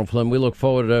right, General Flynn, we look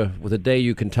forward to with a day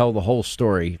you can tell the whole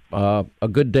story. A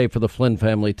good day for the Flynn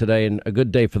family today and a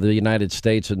good day for the United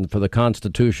States and for the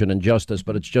Constitution and justice,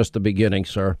 but it's just the beginning,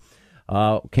 sir.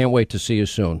 Can't wait to see you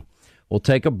soon. We'll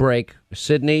take a break.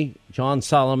 Sydney, John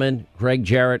Solomon, Greg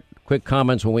Jarrett, quick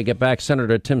comments when we get back.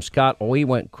 Senator Tim Scott, he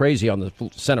went crazy on the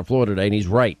Senate floor today, and he's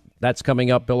right. That's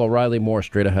coming up. Bill O'Reilly, more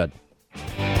straight ahead.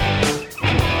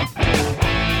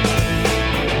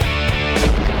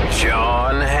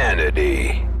 Sean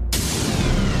Hannity.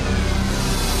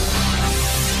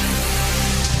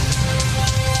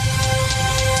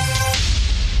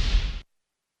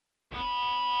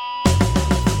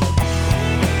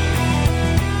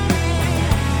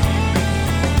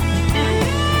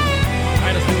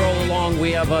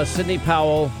 We have Sidney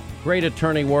Powell, great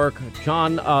attorney work.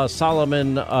 John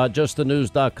Solomon,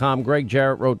 justthenews.com. Greg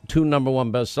Jarrett wrote 2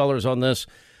 #1 bestsellers on this.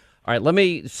 All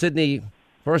right, Sidney,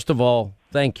 first of all,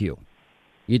 thank you.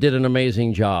 You did an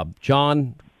amazing job.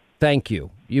 John, thank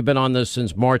you. You've been on this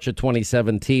since March of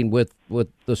 2017 with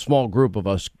the small group of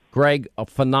us. Greg, a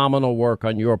phenomenal work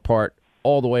on your part.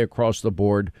 all the way across the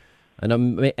board,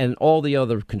 and all the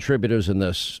other contributors in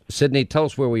this. Sydney, tell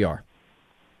us where we are.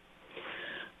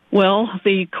 Well,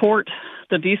 the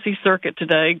D.C. Circuit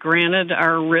today granted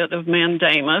our writ of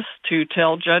mandamus to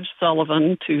tell Judge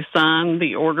Sullivan to sign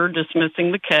the order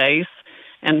dismissing the case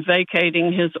and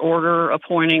vacating his order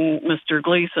appointing Mr.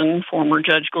 Gleason, former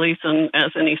Judge Gleason,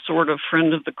 as any sort of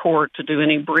friend of the court to do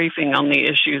any briefing on the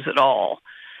issues at all.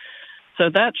 So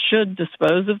that should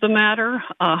dispose of the matter.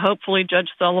 Hopefully Judge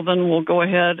Sullivan will go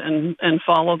ahead and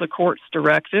follow the court's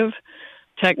directive.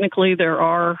 Technically, there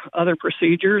are other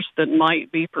procedures that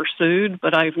might be pursued,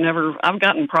 but I've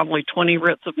gotten probably 20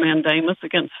 writs of mandamus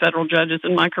against federal judges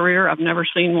in my career. I've never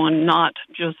seen one not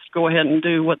just go ahead and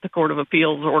do what the Court of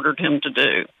Appeals ordered him to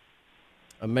do.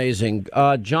 Amazing.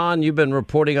 John, you've been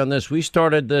reporting on this. We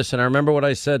started this, and I remember what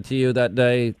I said to you that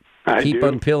day. Keep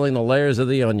unpeeling the layers of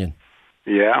the onion.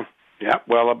 Yeah. Yeah,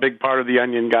 well, a big part of the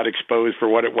onion got exposed for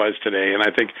what it was today. And I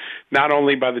think not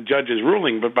only by the judge's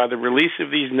ruling, but by the release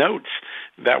of these notes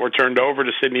that were turned over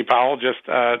to Sidney Powell just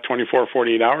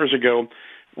 48 hours ago,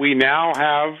 we now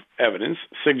have evidence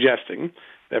suggesting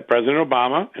that President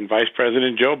Obama and Vice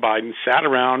President Joe Biden sat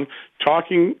around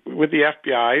talking with the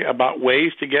FBI about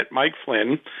ways to get Mike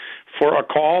Flynn for a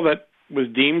call that was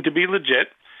deemed to be legit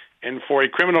and for a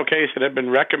criminal case that had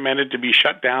been recommended to be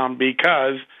shut down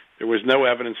because there was no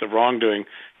evidence of wrongdoing.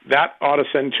 That ought to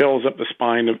send chills up the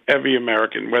spine of every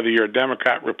American, whether you're a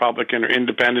Democrat, Republican, or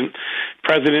independent.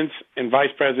 Presidents and vice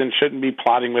presidents shouldn't be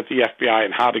plotting with the FBI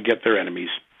on how to get their enemies.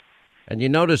 And you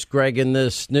notice, Greg, in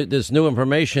this new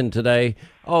information today,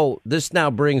 this now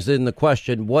brings in the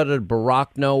question, what did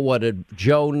Barack know? What did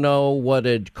Joe know? What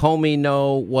did Comey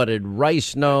know? What did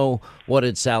Rice know? What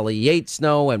did Sally Yates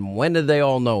know? And when did they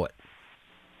all know it?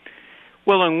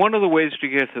 Well, and one of the ways to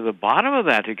get to the bottom of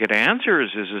that, to get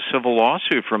answers, is a civil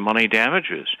lawsuit for money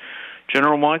damages.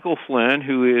 General Michael Flynn,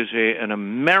 who is an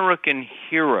American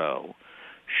hero,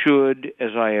 should,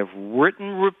 as I have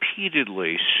written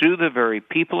repeatedly, sue the very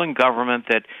people in government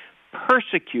that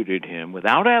persecuted him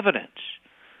without evidence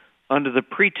under the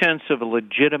pretense of a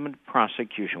legitimate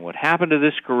prosecution. What happened to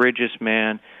this courageous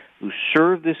man who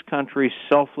served this country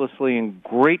selflessly in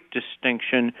great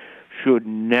distinction should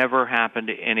never happen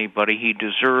to anybody. He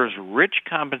deserves rich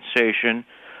compensation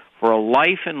for a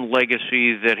life and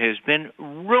legacy that has been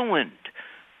ruined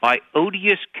by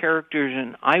odious characters,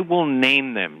 and I will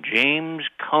name them: James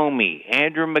Comey,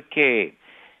 Andrew McCabe,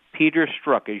 Peter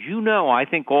Strzok. As you know, I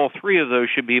think all three of those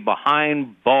should be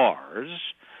behind bars,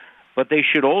 but they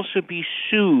should also be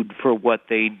sued for what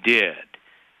they did.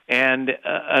 And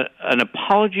an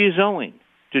apology is owing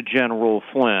to General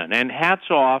Flynn. And hats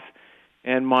off,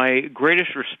 and my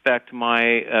greatest respect,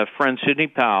 my friend Sidney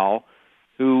Powell,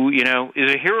 who,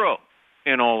 is a hero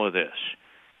in all of this.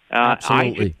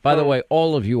 Absolutely. By the way,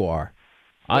 all of you are.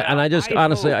 I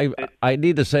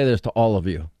need to say this to all of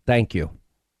you. Thank you.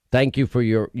 Thank you for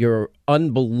your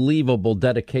unbelievable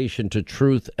dedication to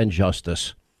truth and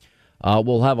justice.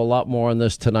 We'll have a lot more on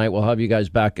this tonight. We'll have you guys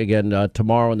back again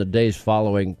tomorrow and the days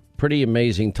following. Pretty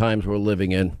amazing times we're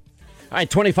living in. All right,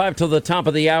 25 to the top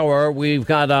of the hour. We've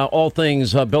got all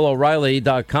things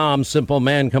BillO'Reilly.com, Simple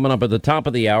Man, coming up at the top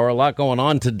of the hour. A lot going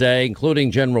on today, including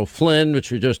General Flynn,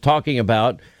 which we were just talking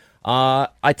about.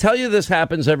 I tell you this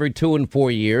happens every 2 and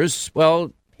 4 years.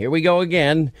 Well, here we go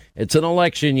again. It's an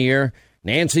election year.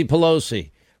 Nancy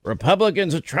Pelosi.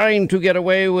 Republicans are trying to get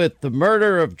away with the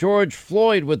murder of George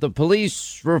Floyd with the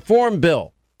police reform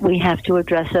bill. We have to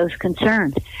address those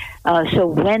concerns. So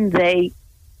when they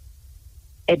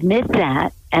admit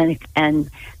that and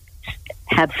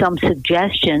have some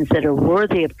suggestions that are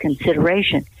worthy of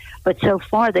consideration. But so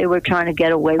far, they were trying to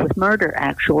get away with murder,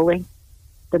 actually,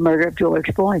 the murder of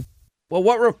George Floyd. Well,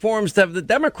 what reforms have the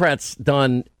Democrats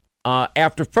done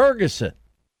after Ferguson?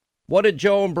 What did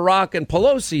Joe and Barack and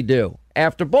Pelosi do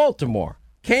after Baltimore,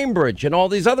 Cambridge, and all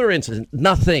these other incidents?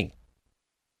 Nothing.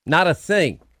 Not a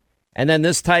thing. And then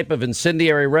this type of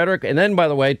incendiary rhetoric. And then, by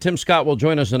the way, Tim Scott will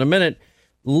join us in a minute,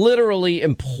 literally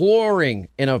imploring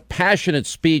in a passionate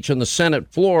speech on the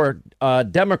Senate floor,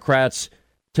 Democrats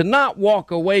to not walk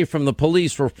away from the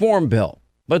police reform bill.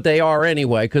 But they are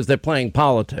anyway, because they're playing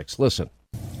politics. Listen.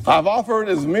 I've offered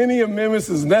as many amendments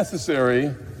as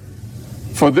necessary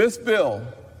for this bill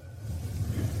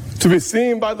to be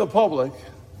seen by the public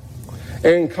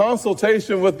in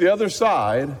consultation with the other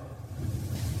side.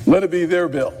 Let it be their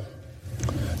bill,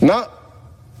 not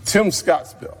Tim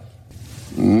Scott's bill.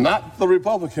 Not the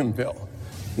Republican bill,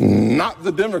 not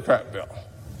the Democrat bill,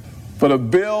 but a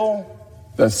bill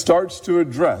that starts to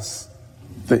address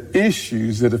the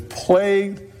issues that have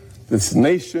plagued this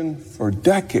nation for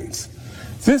decades.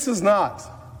 This is not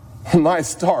my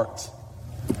start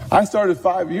I started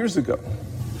 5 years ago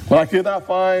when I could not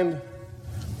find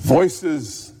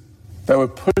voices that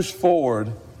would push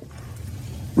forward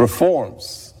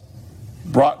reforms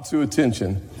brought to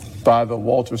attention by the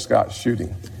Walter Scott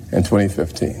shooting in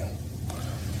 2015.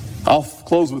 I'll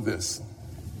close with this.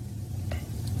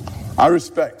 I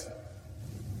respect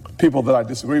people that I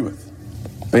disagree with.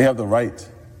 They have the right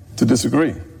to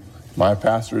disagree. My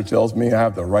pastor tells me I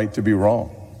have the right to be wrong,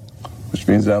 which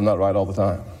means that I'm not right all the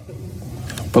time.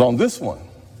 But on this one,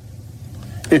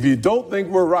 if you don't think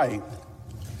we're right,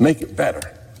 make it better.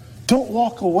 Don't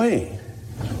walk away.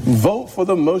 Vote for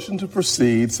the motion to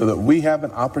proceed so that we have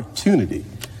an opportunity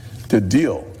to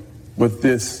deal with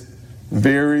this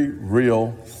very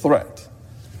real threat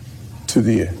to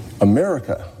the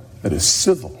America that is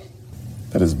civil,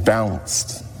 that is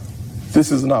balanced. This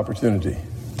is an opportunity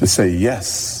to say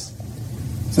yes,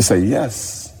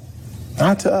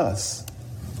 not to us,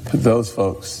 but those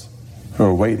folks who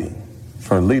are waiting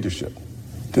for leadership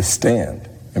to stand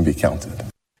and be counted.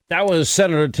 That was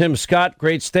Senator Tim Scott,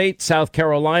 great state, South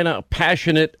Carolina, a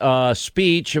passionate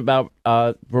speech about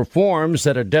reforms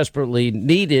that are desperately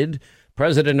needed.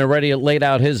 President already laid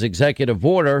out his executive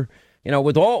order. You know,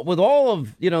 with all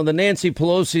of, you know, the Nancy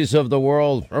Pelosi's of the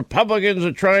world, Republicans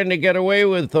are trying to get away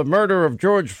with the murder of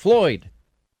George Floyd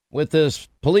with this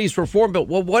police reform bill.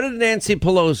 Well, what did Nancy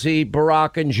Pelosi,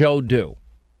 Barack, and Joe do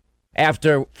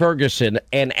after Ferguson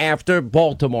and after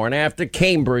Baltimore and after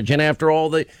Cambridge and after all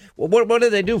the what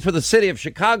did they do for the city of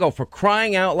Chicago, for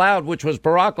crying out loud, which was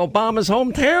Barack Obama's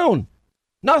hometown?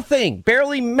 Nothing.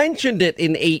 Barely mentioned it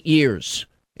in 8 years.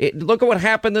 Look at what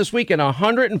happened this weekend.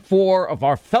 104 of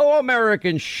our fellow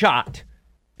Americans shot,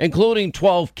 including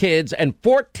 12 kids, and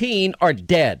 14 are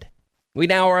dead. We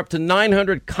now are up to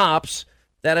 900 cops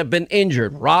that have been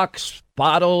injured. Rocks,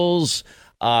 bottles,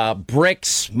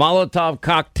 bricks, Molotov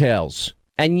cocktails,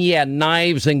 and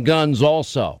knives and guns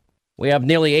also. We have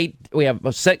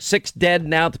six dead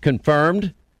now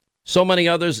confirmed. So many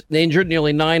others injured,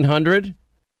 nearly 900.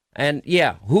 And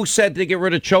who said to get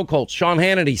rid of chokeholds? Sean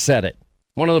Hannity said it.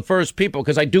 One of the first people,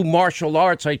 because I do martial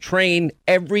arts. I train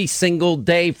every single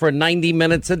day for 90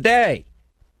 minutes a day.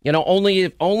 You know, only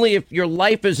if your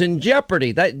life is in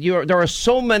jeopardy. There are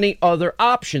so many other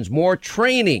options, more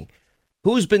training.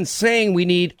 Who's been saying we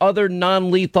need other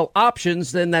non-lethal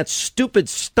options than that stupid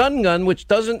stun gun, which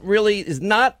is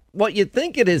not what you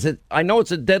think it is. I know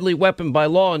it's a deadly weapon by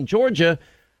law in Georgia.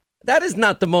 That is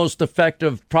not the most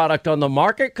effective product on the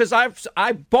market, because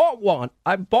I bought one.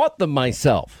 I bought them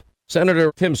myself.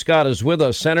 Senator Tim Scott is with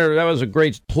us. Senator, that was a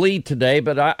great plea today,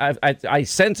 but I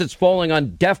sense it's falling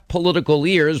on deaf political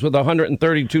ears with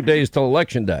 132 days till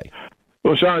Election Day.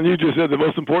 Well, Sean, you just said the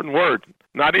most important word,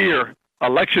 not ear,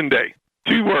 Election Day.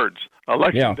 2 words,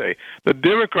 Election Day. The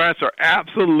Democrats are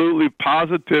absolutely,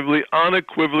 positively,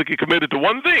 unequivocally committed to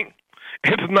one thing.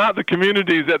 It's not the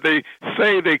communities that they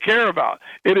say they care about.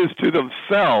 It is to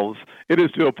themselves. It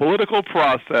is to a political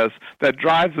process that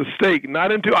drives the stake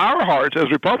not into our hearts as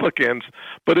Republicans,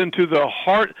 but into the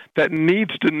heart that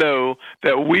needs to know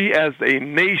that we as a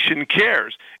nation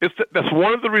cares. That's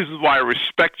one of the reasons why I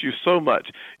respect you so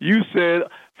much. You said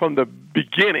from the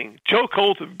beginning,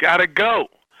 chokeholds have got to go,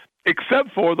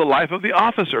 except for the life of the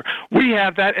officer. We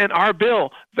have that in our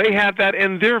bill. They have that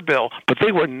in their bill. But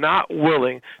they were not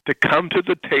willing to come to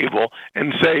the table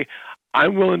and say,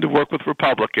 I'm willing to work with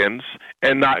Republicans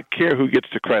and not care who gets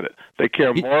the credit. They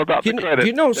care more about the credit.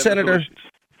 You know, Senator,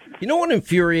 you know what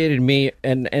infuriated me,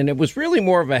 and it was really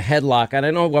more of a headlock, and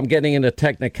I know I'm getting into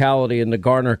technicality in the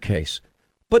Garner case,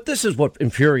 but this is what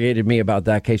infuriated me about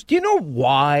that case. Do you know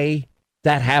why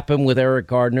that happened with Eric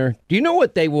Gardner? Do you know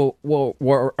what they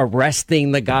were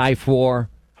arresting the guy for?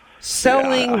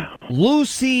 Selling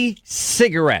Lucy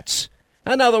cigarettes.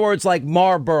 In other words, like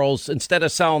Marlboros, instead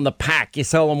of selling the pack, you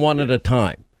sell them one at a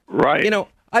time. Right. You know,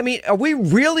 I mean, are we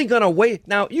really going to wait?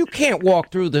 Now, you can't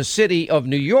walk through the city of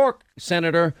New York,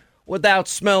 Senator, without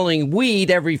smelling weed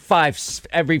every 5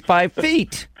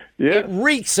 feet. Yeah. It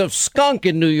reeks of skunk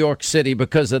in New York City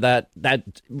because of that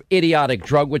idiotic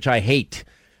drug, which I hate.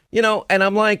 You know, and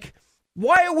I'm like,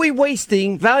 why are we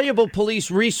wasting valuable police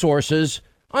resources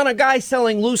on a guy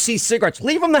selling Lucy cigarettes?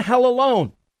 Leave him the hell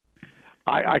alone.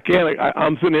 I can't.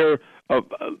 I'm sitting here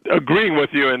agreeing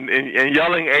with you and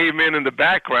yelling amen in the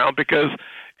background, because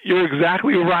you're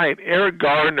exactly right. Eric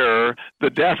Gardner, the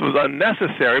death was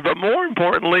unnecessary. But more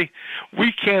importantly,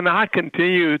 we cannot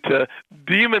continue to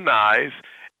demonize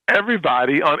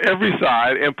everybody on every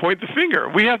side and point the finger.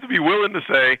 We have to be willing to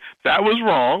say that was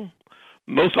wrong.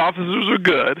 most officers are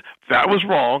good. That was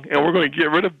wrong, and we're going to get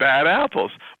rid of bad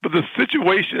apples. But the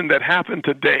situation that happened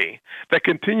today, that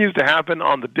continues to happen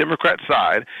on the Democrat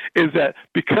side, is that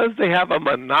because they have a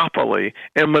monopoly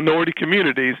in minority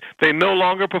communities, they no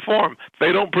longer perform.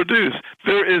 They don't produce.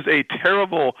 There is a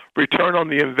terrible return on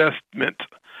the investment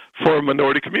for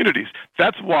minority communities.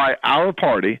 That's why our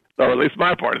party, or at least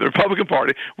my party, the Republican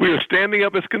Party, we are standing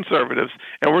up as conservatives,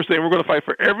 and we're saying we're going to fight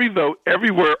for every vote,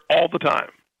 everywhere, all the time.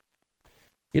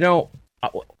 You know,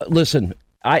 listen,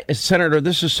 Senator,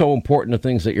 this is so important, the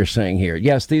things that you're saying here.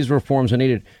 Yes, these reforms are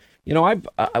needed. You know,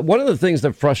 one of the things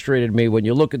that frustrated me when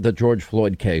you look at the George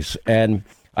Floyd case, and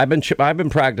I've been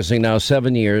practicing now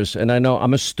 7 years, and I know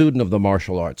I'm a student of the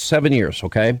martial arts. 7 years,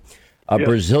 okay? Yes.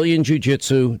 Brazilian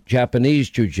jiu-jitsu, Japanese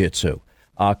jiu-jitsu,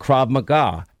 Krav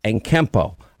Maga, and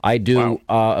Kempo. I do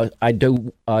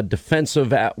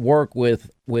defensive work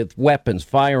with weapons,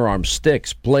 firearms,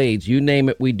 sticks, blades, you name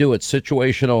it, we do it.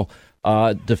 Situational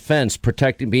defense,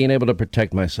 being able to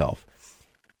protect myself.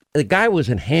 The guy was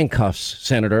in handcuffs,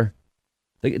 Senator.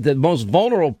 The most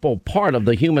vulnerable part of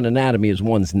the human anatomy is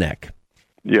one's neck.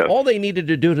 Yes. All they needed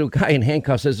to do to a guy in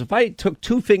handcuffs is if I took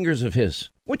 2 fingers of his,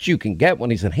 which you can get when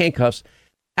he's in handcuffs,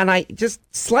 and I just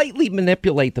slightly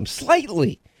manipulate them,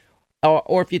 slightly.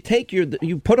 Or if you take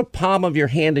you put a palm of your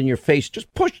hand in your face,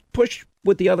 just push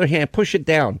with the other hand, push it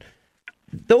down.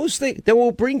 Those things, they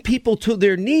will bring people to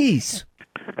their knees.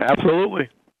 Absolutely.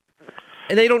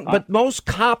 And they don't, but most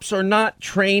cops are not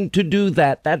trained to do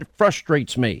that. That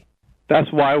frustrates me. That's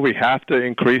why we have to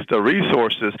increase the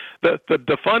resources. The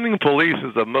defunding police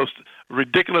is the most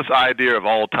ridiculous idea of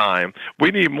all time.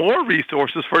 We need more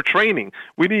resources for training.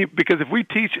 Because if we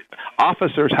teach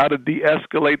officers how to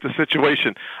de-escalate the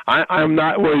situation, I'm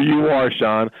not where you are,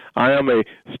 Sean. I am a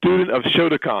student of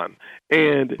Shotokan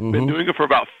and been doing it for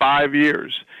about 5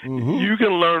 years. You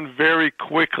can learn very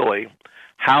quickly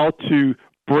how to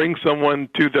bring someone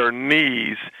to their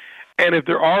knees. And if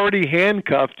they're already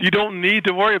handcuffed, you don't need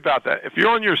to worry about that. If you're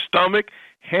on your stomach,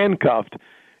 handcuffed,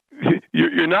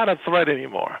 you're not a threat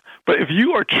anymore. But if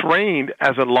you are trained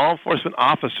as a law enforcement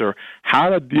officer how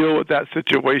to deal with that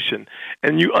situation,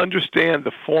 and you understand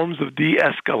the forms of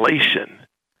de-escalation,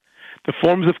 the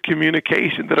forms of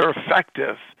communication that are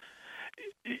effective,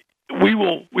 we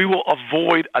will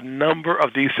avoid a number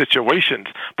of these situations.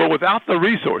 But without the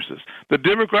resources, the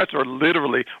Democrats are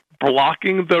literally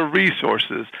blocking the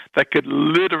resources that could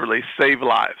literally save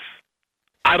lives.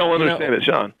 I don't understand it,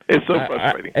 Sean. It's so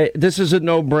frustrating. This is a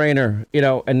no-brainer.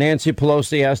 And Nancy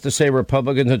Pelosi has to say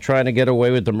Republicans are trying to get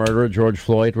away with the murder of George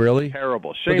Floyd. Really?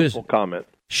 Terrible. Shameful comment.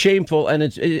 Shameful. And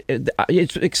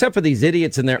it's except for these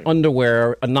idiots in their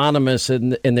underwear, anonymous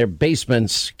in their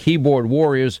basements, keyboard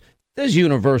warriors, there's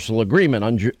universal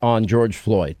agreement on George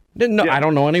Floyd. I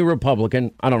don't know any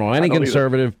Republican. I don't know any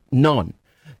conservative. None.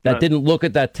 That didn't look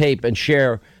at that tape and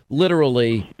share.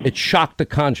 Literally, it shocked the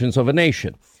conscience of a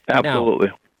nation. Absolutely.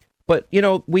 Now, but,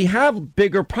 we have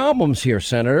bigger problems here,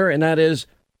 Senator, and that is,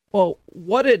 well,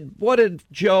 what did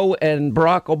Joe and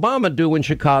Barack Obama do in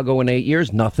Chicago in 8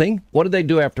 years? Nothing. What did they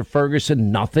do after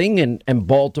Ferguson? Nothing. And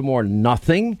Baltimore?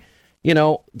 Nothing.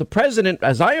 The president,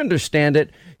 as I understand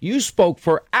it, you spoke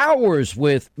for hours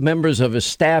with members of his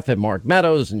staff and Mark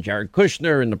Meadows and Jared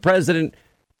Kushner and the president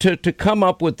to come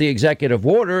up with the executive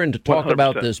order and to talk 100%.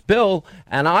 About this bill.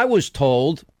 And I was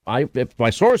told, if my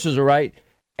sources are right,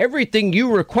 everything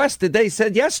you requested, they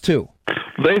said yes to.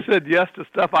 They said yes to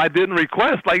stuff I didn't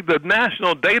request, like the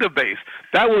national database.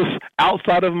 That was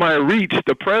outside of my reach.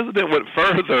 The president went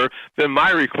further than my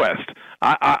request.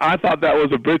 I thought that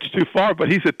was a bridge too far,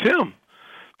 but he said, Tim,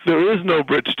 there is no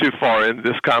bridge too far in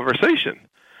this conversation.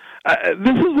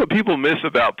 This is what people miss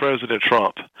about President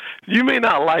Trump. You may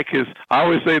not like I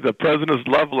always say the president's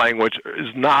love language is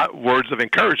not words of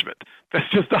encouragement. That's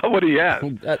just not what he has.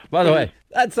 By the way,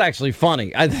 that's actually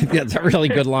funny. I think that's a really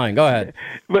good line. Go ahead.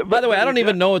 But by the way, I don't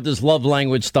even know what this love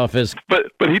language stuff is. But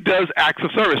he does acts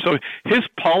of service. So his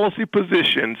policy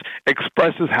positions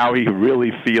expresses how he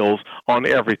really feels on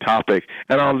every topic.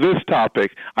 And on this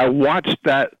topic, I watched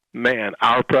that man,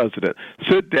 our president,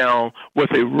 sit down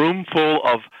with a room full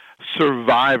of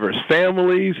survivors,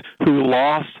 families who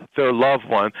lost their loved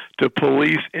one to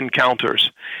police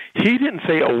encounters. He didn't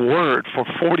say a word for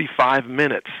 45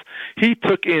 minutes. He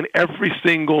took in every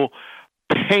single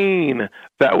pain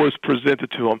that was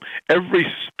presented to him, every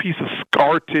piece of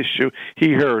scar tissue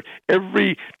he heard,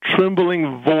 every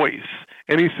trembling voice.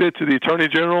 And he said to the Attorney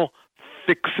General,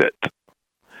 fix it.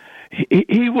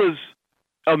 He was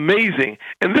amazing.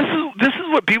 And this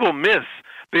is what people miss.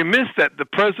 They missed that the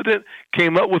president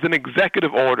came up with an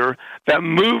executive order that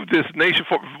moved this nation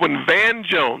forward. When Van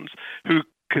Jones, who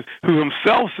who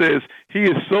himself says he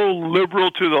is so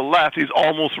liberal to the left, he's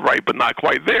almost right, but not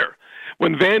quite there.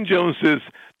 When Van Jones says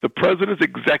the president's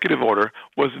executive order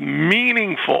was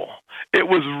meaningful, it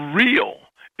was real,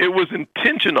 it was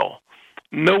intentional,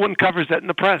 no one covers that in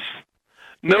the press.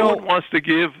 No one wants to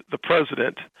give the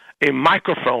president a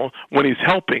microphone when he's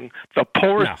helping the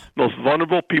poorest, most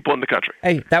vulnerable people in the country.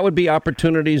 Hey, that would be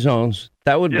opportunity zones.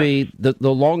 That would be the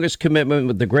longest commitment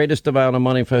with the greatest amount of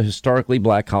money for historically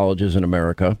black colleges in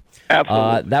America.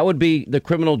 Absolutely. That would be the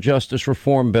criminal justice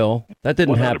reform bill. That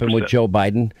didn't 100%. happen with Joe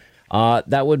Biden.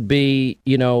 That would be,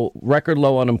 record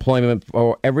low unemployment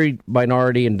for every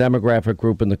minority and demographic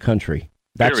group in the country.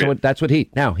 That's what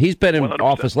he's been in 100%.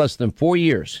 office less than 4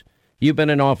 years. You've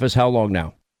been in office how long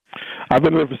now? I've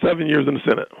been there for 7 years in the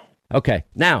Senate. Okay.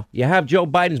 Now, you have Joe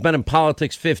Biden's been in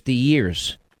politics 50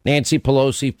 years. Nancy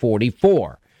Pelosi,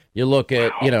 44. You look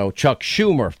at, Chuck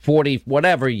Schumer, 40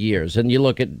 whatever years. And you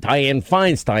look at Dianne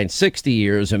Feinstein, 60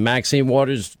 years. And Maxine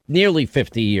Waters, nearly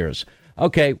 50 years.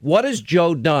 Okay. What has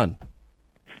Joe done?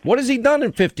 What has he done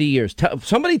in 50 years?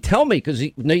 Somebody tell me, because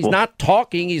he's not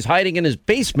talking. He's hiding in his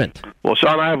basement. Well,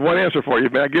 Sean, I have one answer for you.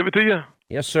 May I give it to you?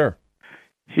 Yes, sir.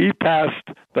 He passed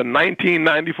the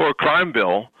 1994 crime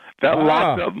bill that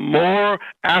locked up more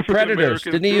African Americans.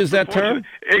 Didn't he use that term?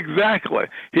 Exactly.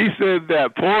 He said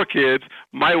that poor kids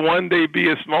might one day be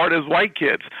as smart as white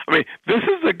kids. I mean, this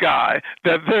is a guy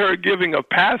that they're giving a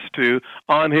pass to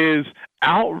on his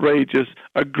outrageous,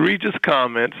 egregious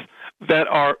comments that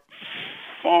are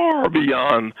far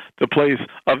beyond the place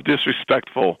of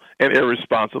disrespectful and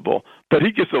irresponsible. But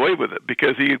he gets away with it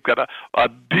because he's got a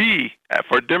D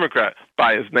for Democrat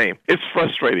by his name. It's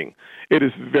frustrating. It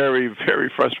is very,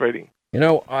 very frustrating.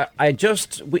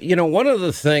 One of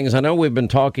the things I know we've been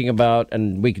talking about,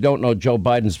 and we don't know Joe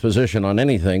Biden's position on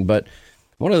anything, but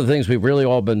one of the things we've really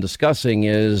all been discussing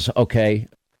is,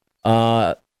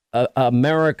 America,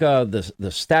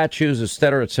 the statues, et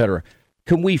cetera, et cetera.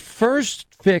 Can we first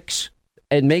fix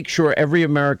and make sure every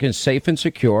American is safe and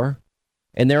secure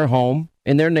in their home,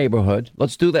 in their neighborhood?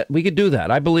 Let's do that. We could do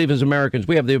that. I believe as Americans,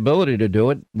 we have the ability to do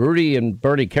it. Rudy and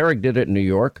Bernie Kerik did it in New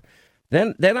York.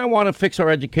 Then I want to fix our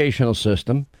educational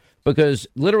system, because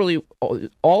literally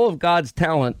all of God's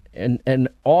talent and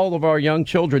all of our young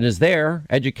children is there.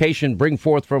 Education, bring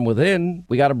forth from within.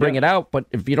 We got to bring it out. But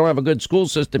if you don't have a good school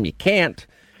system, you can't.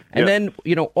 And then,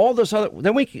 all this other,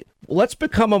 let's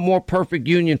become a more perfect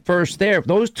union first there.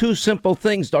 Those two simple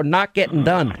things are not getting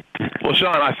done. Well,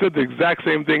 Sean, I said the exact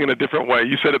same thing in a different way.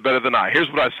 You said it better than I. Here's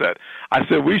what I said. I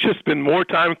said we should spend more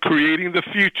time creating the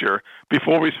future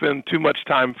before we spend too much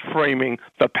time framing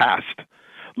the past.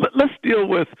 Let's deal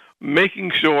with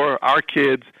making sure our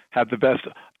kids have the best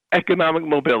economic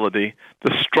mobility,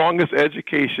 the strongest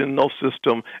educational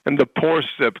system, and the poorest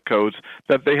zip codes,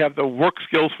 that they have the work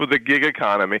skills for the gig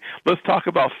economy. Let's talk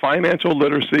about financial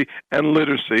literacy and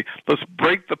literacy. Let's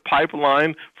break the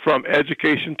pipeline from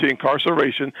education to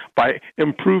incarceration by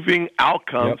improving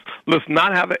outcomes. Let's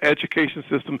not have an education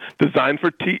system designed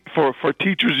for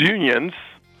teachers' unions.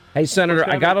 Hey, Senator,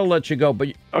 I got to let you go, but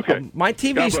my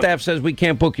TV staff says we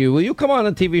can't book you. Will you come on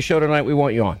a TV show tonight? We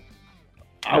want you on.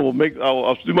 I'll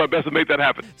do my best to make that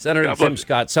happen. Senator Tim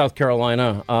Scott, South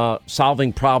Carolina,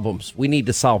 solving problems. We need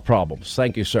to solve problems.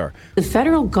 Thank you, sir. The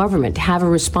federal government have a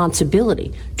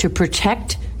responsibility to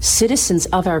protect citizens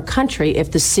of our country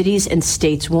if the cities and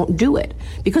states won't do it,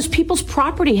 because people's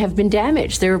property have been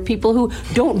damaged. There are people who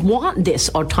don't want this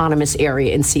autonomous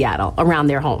area in Seattle around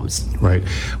their homes. Right.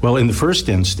 Well, in the first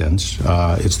instance,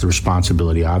 it's the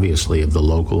responsibility, obviously, of the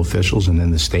local officials and then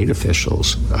the state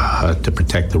officials to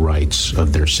protect the rights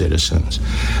of their citizens.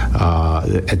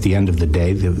 At the end of the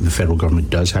day, the federal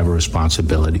government does have a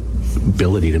responsibility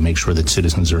to make sure that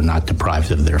citizens are not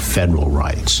deprived of their federal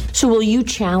rights. So will you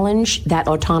challenge that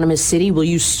autonomous city? Will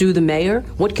you sue the mayor?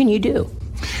 What can you do?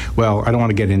 Well, I don't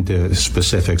want to get into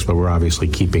specifics, but we're obviously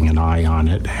keeping an eye on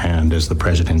it. And as the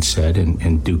president said,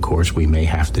 in due course, we may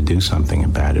have to do something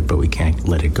about it, but we can't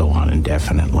let it go on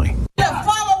indefinitely. Yeah,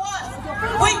 follow us.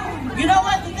 You know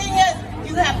what the thing is?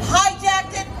 You have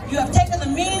hijacked it. You have taken the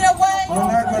meaning away.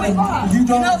 You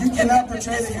cannot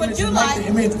portray the image and make the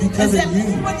image because of you.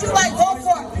 What you like, go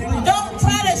for it. Don't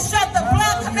try to shut the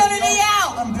black community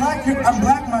out. I'm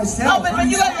black myself. No, but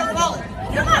you have to call it.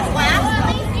 You're not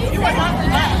black. You are not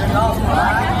black.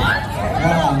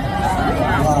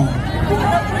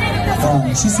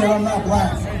 She said I'm not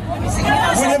black.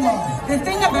 What am I? The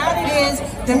thing about it is,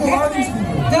 the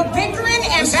bickering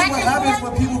and back and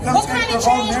forth. What kind of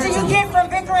change do you get from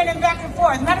bickering and back and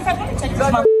forth? Matter of fact, let me take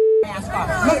this mask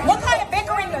off. What kind of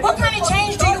bickering? What kind of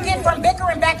change do you get from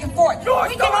bickering back and forth?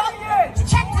 We can all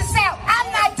check this out.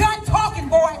 I'm not done talking,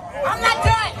 boy. I'm not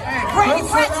done. Brady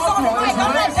practice on the mic. I'm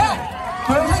not done.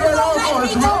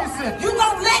 You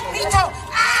gonna let me talk?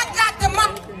 I got the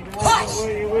mic. Hush.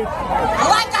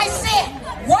 Like I said,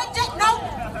 one day, no,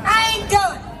 I ain't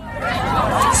done.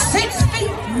 6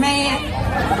 feet, man.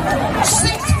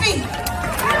 6 feet.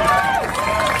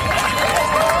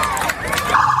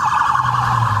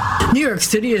 New York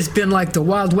City has been like the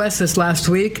Wild West this last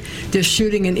week. This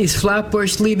shooting in East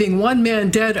Flatbush leaving one man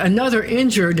dead, another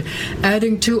injured,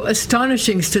 adding to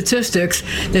astonishing statistics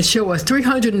that show a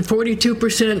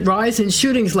 342% rise in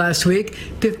shootings last week,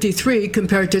 53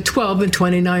 compared to 12 in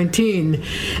 2019,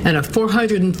 and a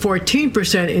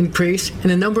 414% increase in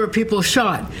the number of people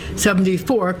shot,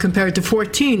 74 compared to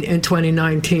 14 in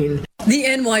 2019. The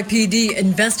NYPD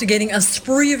investigating a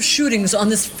spree of shootings on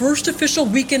this first official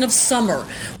weekend of summer.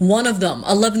 One of them,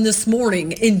 11 this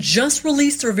morning, in just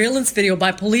released surveillance video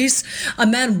by police, a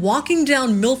man walking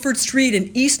down Milford Street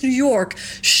in East New York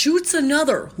shoots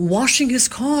another washing his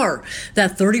car.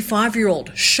 That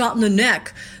 35-year-old shot in the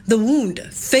neck. The wound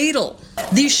fatal.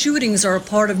 These shootings are a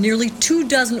part of nearly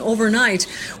 24 overnight,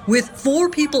 with 4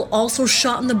 people also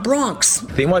shot in the Bronx.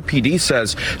 The NYPD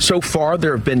says so far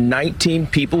there have been 19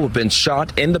 people who have been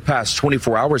shot in the past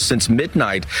 24 hours since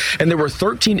midnight, and there were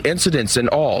 13 incidents in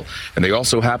all. And they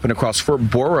also happen across 4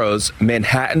 boroughs: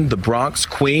 Manhattan, the Bronx,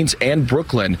 Queens, and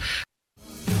Brooklyn.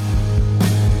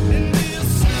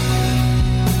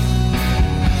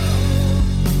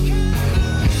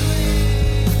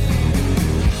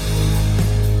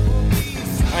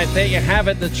 There you have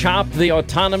it, the CHOP, the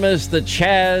Autonomous, the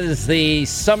Chaz, the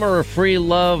Summer of Free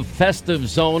Love festive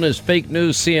zone is fake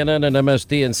news, CNN and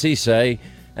MSDNC say,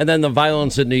 and then the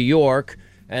violence in New York,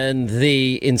 and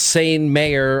the insane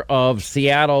mayor of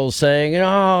Seattle saying,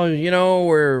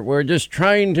 we're just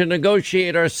trying to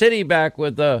negotiate our city back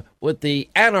with the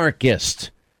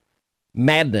anarchist.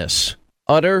 Madness,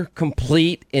 utter,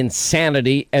 complete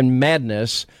insanity and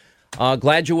madness.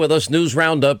 Glad you're with us. News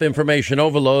Roundup, information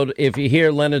overload. If you hear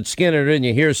Leonard Skinner and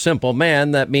you hear Simple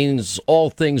Man, that means all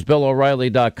things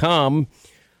BillO'Reilly.com.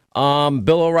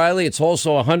 Bill O'Reilly, it's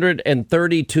also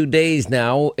 132 days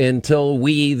now until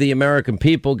we, the American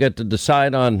people, get to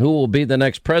decide on who will be the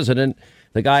next president,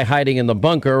 the guy hiding in the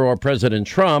bunker or President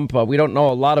Trump. We don't know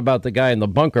a lot about the guy in the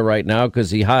bunker right now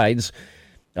because he hides.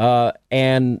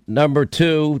 And number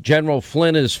 2, General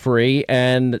Flynn is free.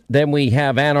 And then we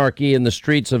have anarchy in the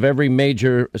streets of every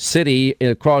major city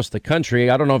across the country.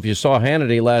 I don't know if you saw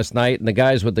Hannity last night and the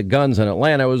guys with the guns in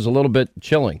Atlanta. It was a little bit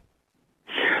chilling.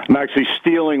 I'm actually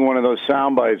stealing one of those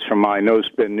sound bites from my No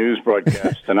Spin News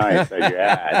broadcast tonight that you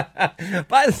had.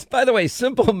 By the way,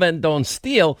 simple men don't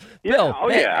steal. Bill,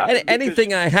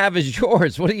 anything I have is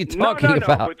yours. What are you talking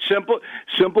about? But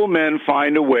simple men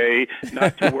find a way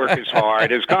not to work as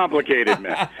hard as complicated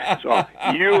men. So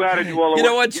you had to do all the work. You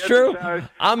know what's true?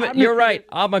 You're right.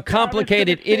 I'm a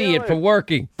complicated idiot for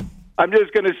working. I'm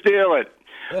just going to steal it.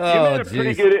 You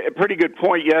made a pretty good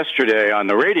point yesterday on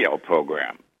the radio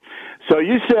program. So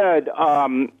you said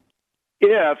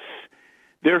if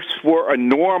this were a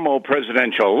normal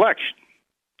presidential election,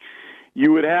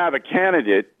 you would have a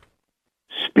candidate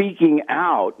speaking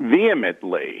out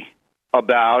vehemently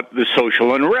about the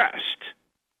social unrest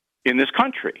in this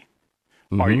country.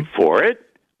 Mm-hmm. Are you for it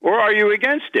or are you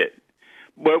against it?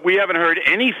 But we haven't heard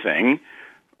anything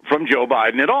from Joe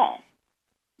Biden at all.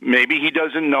 Maybe he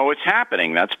doesn't know it's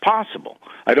happening. That's possible.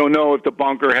 I don't know if the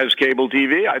bunker has cable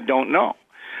TV. I don't know.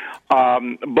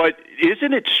 But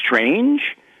isn't it strange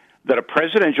that a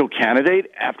presidential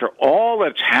candidate, after all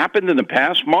that's happened in the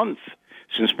past month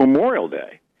since Memorial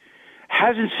Day,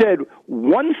 hasn't said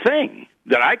one thing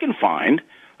that I can find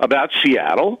about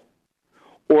Seattle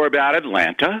or about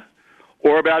Atlanta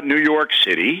or about New York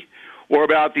City or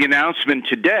about the announcement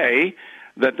today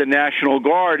that the National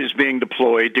Guard is being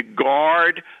deployed to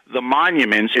guard the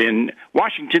monuments in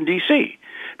Washington, D.C.,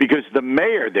 because the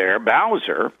mayor there,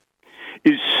 Bowser,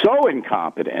 is so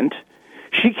incompetent,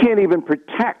 she can't even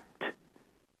protect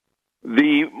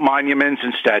the monuments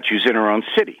and statues in her own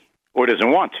city, or doesn't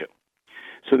want to.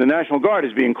 So the National Guard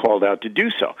is being called out to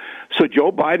do so. So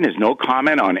Joe Biden has no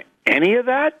comment on any of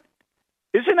that?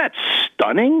 Isn't that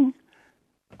stunning?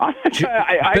 I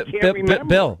can't remember.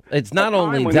 Bill, it's not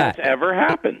only when that. that's ever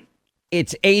happened.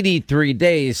 It's 83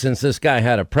 days since this guy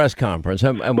had a press conference.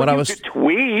 And what I was could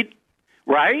tweet,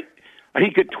 right? He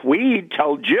could tweet,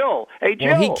 tell Jill, hey,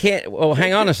 Jill. Well, he can't. Well,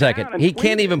 hang on a second. He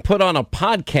can't even put on a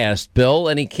podcast, Bill,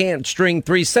 and he can't string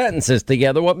 3 sentences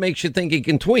together. What makes you think he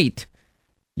can tweet?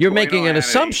 You're making an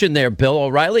assumption there, Bill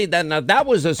O'Reilly. That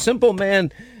was a simple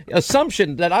man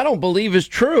assumption that I don't believe is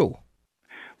true.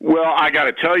 Well, I got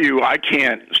to tell you, I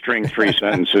can't string 3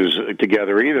 sentences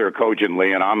together either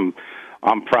cogently, and I'm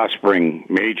I'm prospering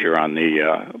major on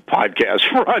the podcast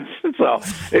front, so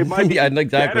it might be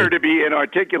better to be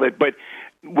inarticulate. But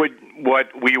what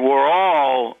we were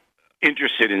all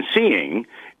interested in seeing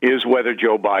is whether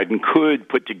Joe Biden could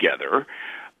put together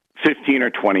 15 or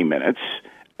 20 minutes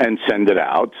and send it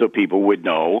out so people would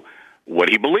know what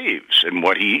he believes and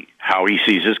how he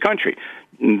sees his country.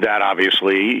 That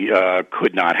obviously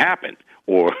could not happen,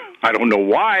 or I don't know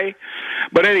why.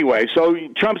 But anyway, so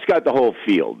Trump's got the whole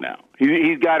field now.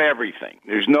 He's got everything.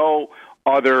 There's no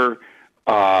other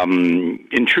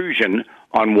intrusion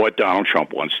on what Donald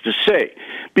Trump wants to say,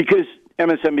 because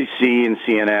MSNBC and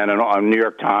CNN and New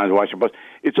York Times, Washington Post,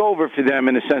 it's over for them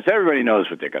in the sense that everybody knows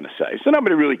what they're going to say. So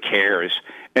nobody really cares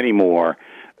anymore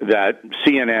that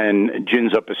CNN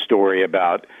gins up a story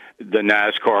about the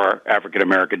NASCAR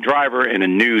African-American driver in a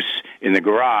noose in the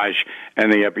garage,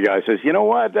 and the FBI says, you know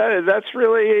what, that's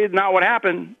really not what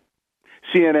happened,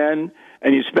 CNN,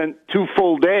 and you spent 2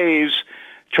 full days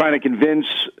trying to convince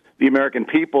the American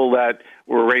people that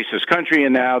we're a racist country,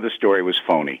 and now the story was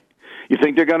phony. You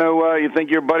think they're going to? You think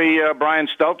your buddy Brian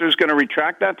Stelter is going to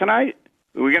retract that tonight?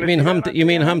 Are we going to? You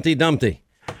mean Humpty Dumpty?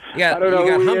 Yeah, you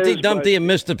got Humpty Dumpty and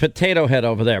Mr. Potato Head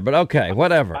over there, but okay,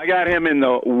 whatever. I got him in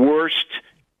the worst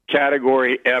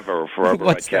category ever for a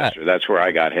broadcaster. That's where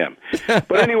I got him.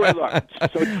 But anyway, look.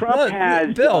 So Trump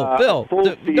has Bill.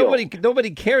 Full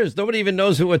Nobody cares. Nobody even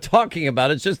knows who we're talking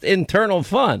about. It's just internal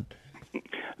fun.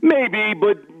 Maybe,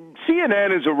 but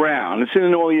CNN is around. It's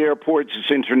in all the airports.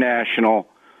 It's international.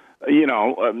 You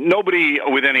know, nobody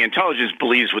with any intelligence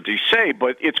believes what they say,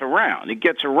 but it's around. It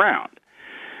gets around.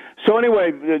 So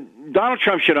anyway, Donald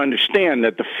Trump should understand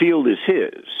that the field is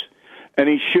his, and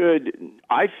he should,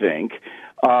 I think,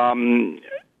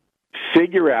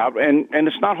 figure out, and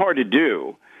it's not hard to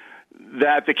do,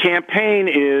 that the campaign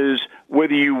is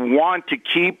whether you want to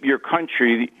keep your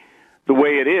country the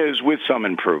way it is with some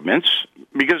improvements,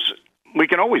 because we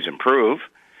can always improve,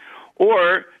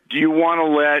 or do you want to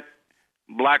let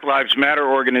Black Lives Matter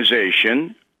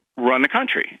organization run the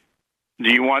country?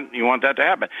 Do you want that to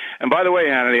happen? And by the way,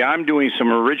 Hannity, I'm doing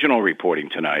some original reporting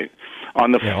tonight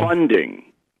on the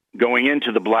funding going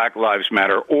into the Black Lives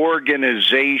Matter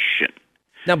organization.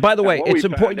 Now, by the way, it's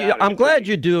important. I'm glad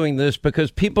you're doing this because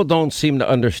people don't seem to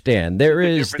understand. There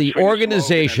is the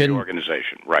organization,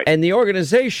 right? And the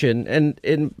organization,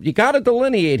 and you got to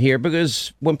delineate here,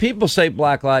 because when people say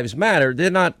Black Lives Matter, they're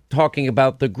not talking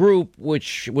about the group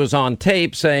which was on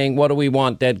tape saying, "What do we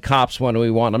want? Dead cops? When do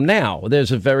we want them now?"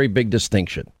 There's a very big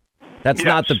distinction. That's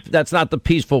not the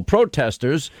peaceful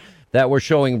protesters that were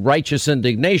showing righteous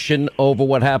indignation over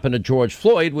what happened to George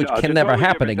Floyd, which can never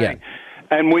happen again.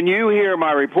 And when you hear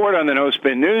my report on the No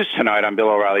Spin News tonight on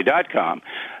BillO'Reilly.com,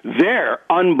 they're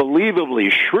unbelievably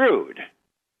shrewd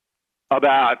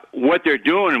about what they're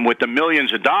doing with the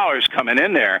millions of dollars coming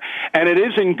in there. And it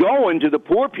isn't going to the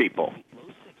poor people.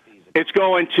 It's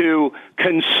going to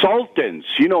consultants.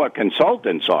 You know what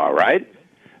consultants are, right?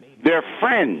 They're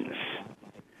friends.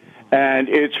 And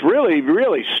it's really,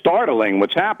 really startling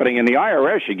what's happening, and the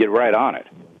IRS should get right on it.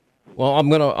 Well, I'm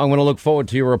gonna look forward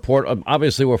to your report.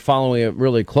 Obviously, we're following it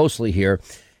really closely here.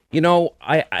 You know,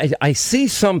 I see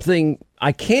something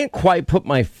I can't quite put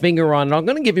my finger on. I'm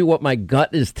going to give you what my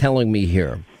gut is telling me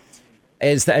here.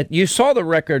 Is that you saw the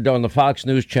record on the Fox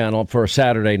News channel for a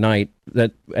Saturday night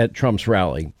that at Trump's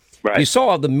rally? Right. You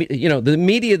saw the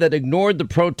media that ignored the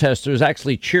protesters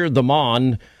actually cheered them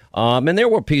on. And there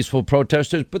were peaceful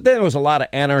protesters, but there was a lot of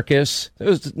anarchists. There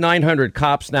was 900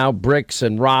 cops now, bricks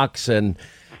and rocks and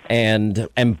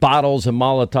bottles and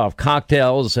Molotov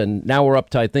cocktails, and now we're up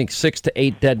to, I think, 6 to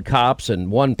 8 dead cops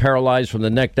and one paralyzed from the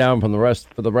neck down for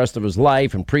the rest of his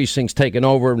life, and precincts taken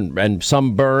over and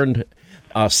some burned,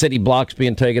 city blocks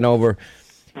being taken over,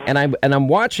 and I'm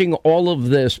watching all of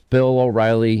this, Bill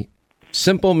O'Reilly,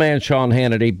 simple man Sean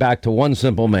Hannity, back to one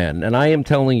simple man, and I am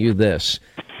telling you this: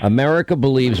 America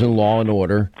believes in law and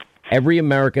order. Every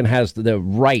American has the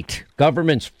right.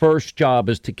 Government's first job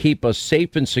is to keep us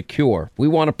safe and secure. We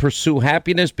want to pursue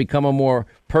happiness, become a more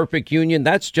perfect union.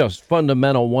 That's just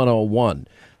fundamental 101.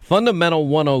 Fundamental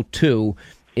 102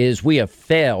 is we have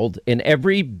failed in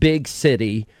every big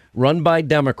city run by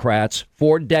Democrats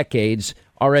for decades,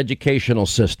 our educational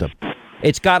system.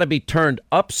 It's got to be turned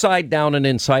upside down and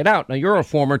inside out. Now, you're a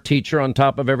former teacher on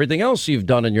top of everything else you've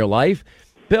done in your life.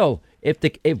 Bill,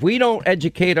 if we don't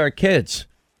educate our kids,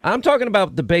 I'm talking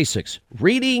about the basics: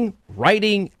 reading,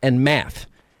 writing, and math.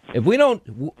 If we don't,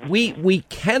 we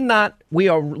cannot. We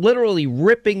are literally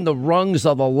ripping the rungs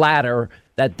of a ladder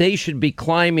that they should be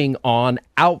climbing on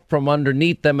out from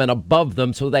underneath them and above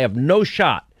them, so they have no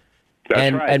shot.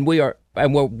 That's right. And we're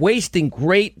wasting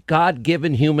great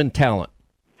God-given human talent.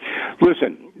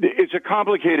 Listen, it's a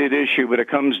complicated issue, but it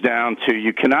comes down to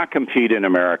you cannot compete in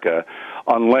America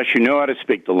unless you know how to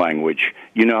speak the language,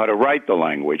 you know how to write the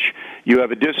language, you have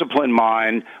a disciplined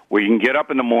mind where you can get up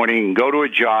in the morning and go to a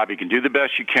job, you can do the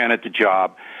best you can at the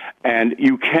job, and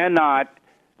you cannot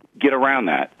get around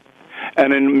that.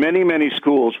 And in many, many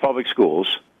schools, public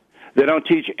schools, they don't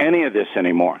teach any of this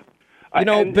anymore. You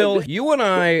know, Bill, you and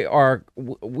I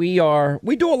we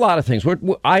do a lot of things.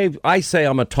 I say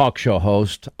I'm a talk show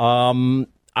host.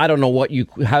 I don't know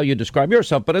how you describe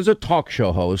yourself, but as a talk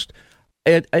show host,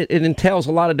 it entails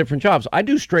a lot of different jobs. I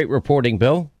do straight reporting,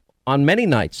 Bill, on many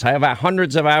nights. I have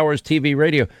hundreds of hours TV,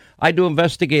 radio. I do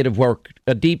investigative work,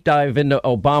 a deep dive into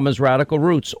Obama's radical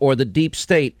roots or the deep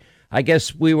state. I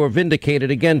guess we were vindicated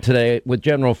again today with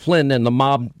General Flynn, and the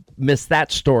mob missed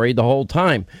that story the whole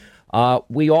time.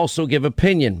 We also give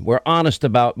opinion. We're honest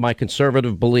about my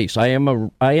conservative beliefs. I am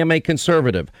a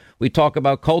conservative. We talk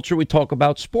about culture. We talk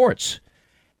about sports.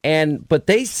 But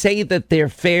they say that they're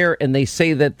fair and they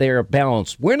say that they're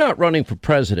balanced. We're not running for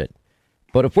president.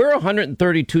 But if we're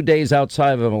 132 days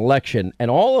outside of an election and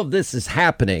all of this is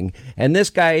happening and this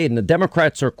guy and the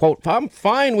Democrats are, quote, I'm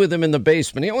fine with him in the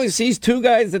basement. He only sees 2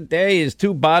 guys a day, his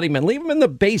 2 body men. Leave him in the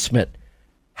basement.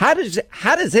 How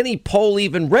does any poll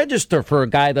even register for a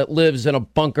guy that lives in a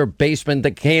bunker basement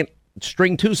that can't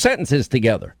string 2 sentences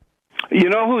together? You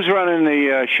know who's running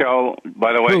the show,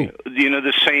 by the way? Who? You know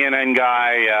the CNN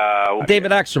guy?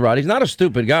 David Axelrod. He's not a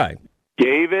stupid guy.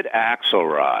 David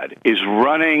Axelrod is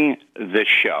running the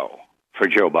show for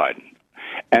Joe Biden.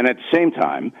 And at the same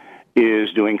time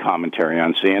is doing commentary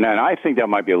on CNN. I think that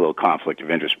might be a little conflict of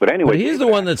interest. But anyway. But he's the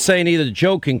one that's saying either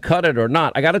Joe can cut it or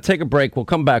not. I got to take a break. We'll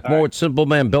come back. More with Simple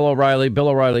Man Bill O'Reilly,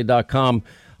 BillO'Reilly.com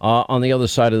on the other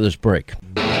side of this break.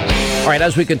 All right,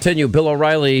 as we continue, Bill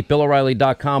O'Reilly,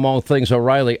 BillO'Reilly.com, all things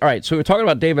O'Reilly. All right, so we were talking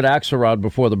about David Axelrod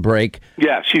before the break.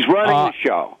 Yes, he's running the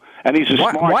show. And he's a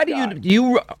smart guy. Why do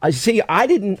you see?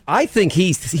 I think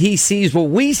he sees what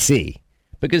we see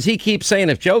because he keeps saying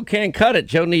if Joe can't cut it,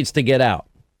 Joe needs to get out.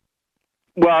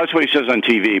 Well, that's what he says on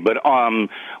TV. But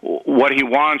what he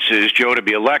wants is Joe to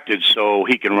be elected so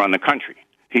he can run the country.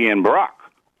 He and Barack,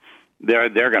 they're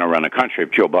going to run the country if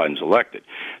Joe Biden's elected.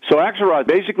 So Axelrod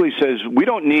basically says we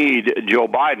don't need Joe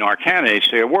Biden, our candidate, to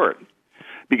say a word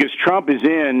because Trump is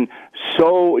in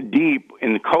so deep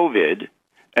in COVID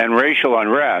and racial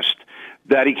unrest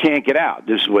that he can't get out.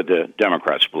 This is what the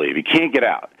Democrats believe. He can't get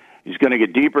out. He's going to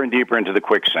get deeper and deeper into the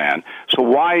quicksand. So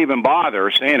why even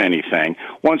bother saying anything?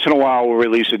 Once in a while, we'll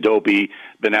release a dopey,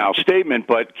 banal statement,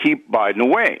 but keep Biden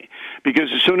away.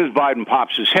 Because as soon as Biden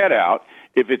pops his head out,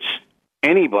 if it's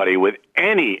anybody with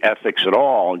any ethics at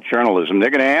all in journalism,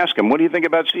 they're going to ask him, what do you think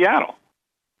about Seattle?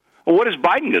 Well, what is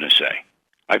Biden going to say?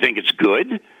 I think it's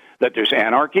good that there's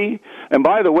anarchy. And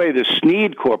by the way, the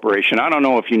Snead Corporation, I don't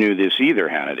know if you knew this either,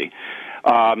 Hannity,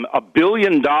 $1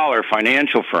 billion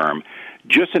financial firm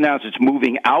just announced it's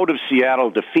moving out of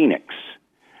Seattle to Phoenix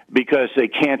because they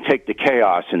can't take the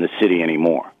chaos in the city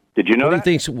anymore. Did you know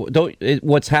that?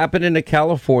 What's happening in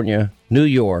California, New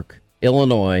York,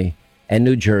 Illinois, and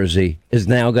New Jersey is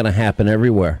now going to happen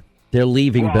everywhere. They're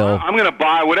leaving, Bill. I'm going to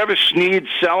buy whatever Snead's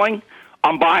selling,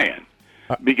 I'm buying.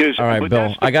 Because all right,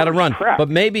 Bill, I got to run. Crap. But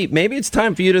maybe it's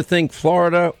time for you to think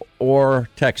Florida or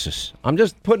Texas. I'm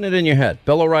just putting it in your head.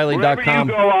 BillO'Reilly.com. Wherever you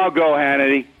go, I'll go,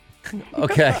 Hannity.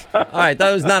 Okay. All right.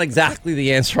 That was not exactly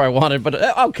the answer I wanted, but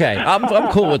okay.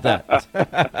 I'm cool with that.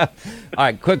 All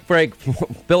right. Quick break.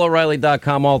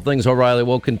 BillO'Reilly.com. All things O'Reilly.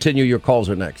 We'll continue. Your calls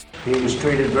are next. He was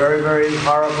treated very, very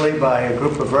horribly by a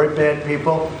group of very bad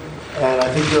people. And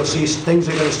I think you'll see things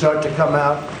are going to start to come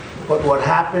out. But what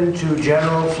happened to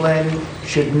General Flynn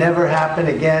should never happen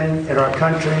again in our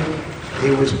country.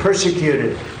 He was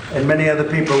persecuted, and many other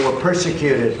people were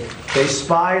persecuted. They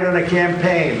spied on a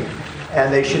campaign,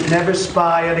 and they should never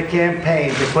spy on a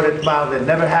campaign, to put it mildly. It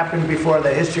never happened before in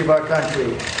the history of our country.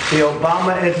 The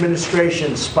Obama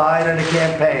administration spied on a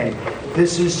campaign.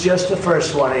 This is just the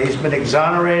first one. He's been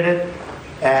exonerated,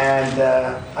 and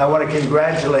I want to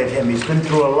congratulate him. He's been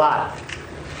through a lot.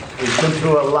 He's been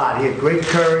through a lot. He had great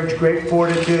courage, great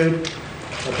fortitude.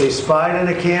 But they spied on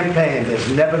a campaign.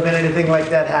 There's never been anything like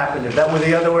that happen. If that were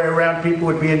the other way around, people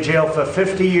would be in jail for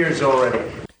 50 years already.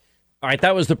 All right,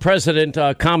 that was the president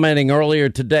commenting earlier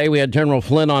today. We had General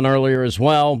Flynn on earlier as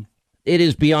well. It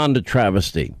is beyond a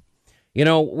travesty. You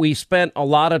know, we spent a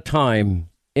lot of time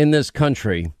in this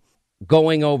country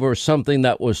going over something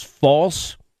that was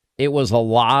false. It was a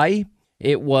lie.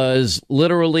 It was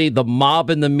literally the mob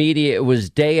in the media. It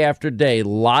was day after day,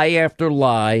 lie after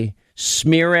lie,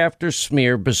 smear after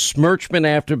smear, besmirchment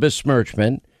after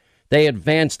besmirchment. They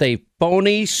advanced a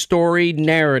phony story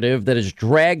narrative that has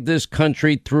dragged this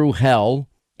country through hell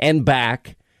and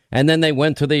back. And then they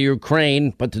went to the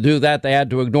Ukraine. But to do that, they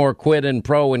had to ignore Quid and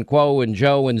Pro and Quo and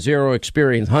Joe and Zero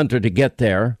Experience Hunter to get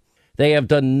there. They have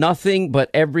done nothing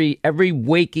but every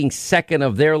waking second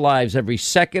of their lives, every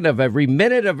second of every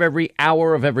minute of every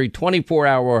hour of every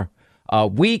 24-hour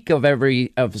week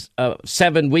of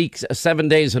 7 weeks, 7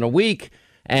 days in a week,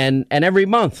 and every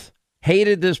month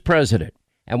hated this president.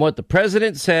 And what the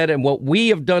president said and what we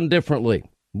have done differently,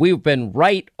 we've been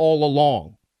right all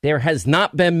along. There has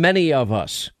not been many of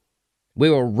us. We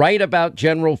were right about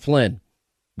General Flynn.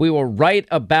 We were right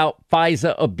about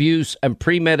FISA abuse and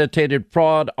premeditated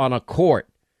fraud on a court.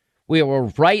 We were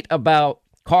right about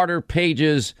Carter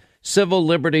Page's civil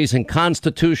liberties and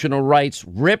constitutional rights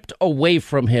ripped away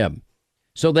from him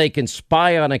so they can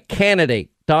spy on a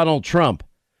candidate, Donald Trump,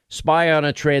 spy on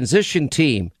a transition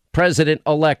team,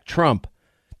 President-elect Trump,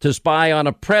 to spy on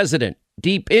a president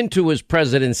deep into his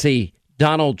presidency,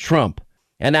 Donald Trump.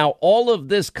 And now all of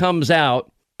this comes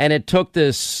out, and it took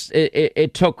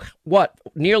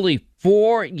nearly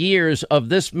 4 years of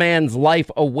this man's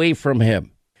life away from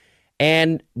him.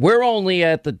 And we're only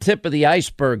at the tip of the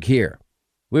iceberg here.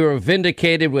 We were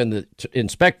vindicated when the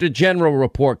Inspector General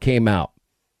report came out.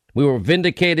 We were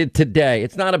vindicated today.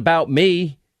 It's not about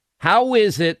me. How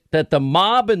is it that the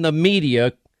mob and the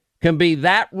media can be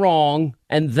that wrong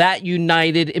and that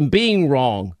united in being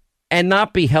wrong and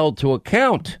not be held to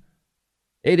account?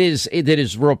 It is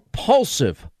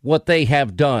repulsive what they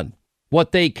have done,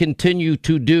 what they continue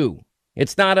to do.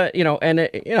 It's not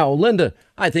Linda,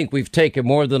 I think we've taken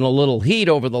more than a little heat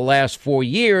over the last 4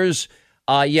 years.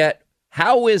 Yet,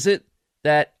 how is it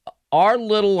that our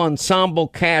little ensemble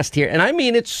cast here, and I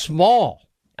mean, it's small,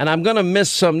 and I'm going to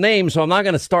miss some names, so I'm not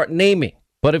going to start naming.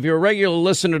 But if you're a regular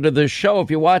listener to this show,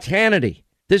 if you watch Hannity,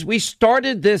 we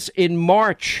started this in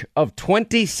March of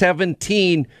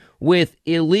 2017 with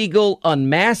illegal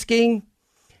unmasking,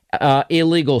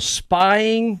 illegal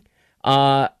spying,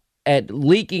 at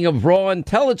leaking of raw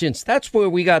intelligence. That's where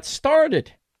we got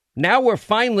started. Now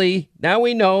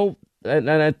we know, and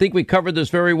I think we covered this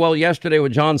very well yesterday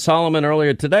with John Solomon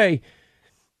earlier today,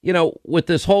 with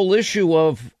this whole issue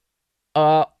of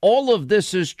all of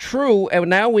this is true, and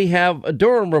now we have a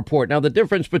Durham report. Now, the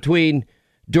difference between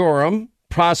Durham,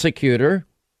 prosecutor,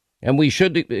 and we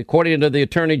should, according to the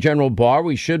Attorney General Barr,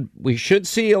 we should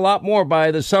see a lot more by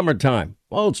the summertime.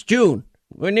 Well, it's June.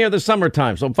 We're near the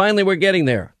summertime, so finally we're getting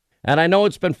there. And I know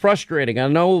it's been frustrating. I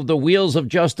know the wheels of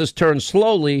justice turn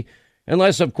slowly,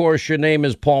 unless, of course, your name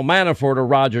is Paul Manafort or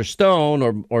Roger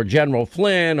Stone or General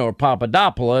Flynn or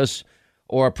Papadopoulos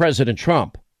or President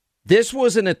Trump. This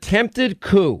was an attempted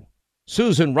coup.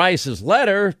 Susan Rice's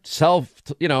letter,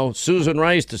 Susan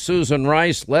Rice to Susan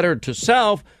Rice, letter to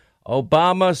self,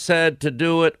 Obama said to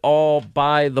do it all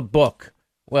by the book.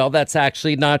 Well, that's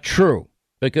actually not true,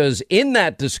 because in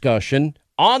that discussion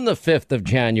on the 5th of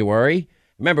January,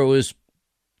 remember, it was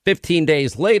 15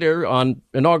 days later on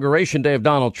Inauguration Day of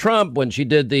Donald Trump when she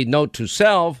did the note to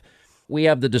self, we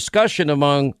have the discussion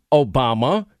among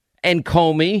Obama and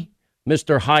Comey,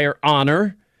 Mr. Higher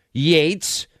Honor,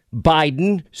 Yates,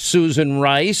 Biden, Susan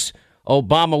Rice,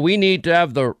 Obama. We need to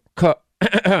have the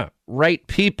right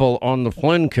people on the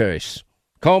Flynn case.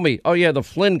 Comey, oh yeah, the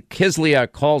Flynn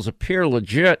Kislyak calls appear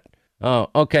legit. Oh,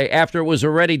 okay, after it was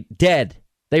already dead.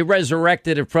 They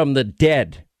resurrected it from the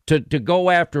dead to go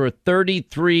after a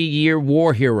 33-year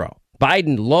war hero.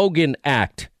 Biden Logan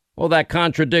Act. Well, that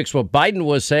contradicts what Biden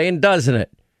was saying, doesn't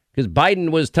it? Because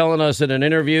Biden was telling us in an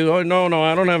interview, oh, no,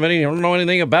 I don't know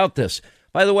anything about this.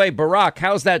 By the way, Barack,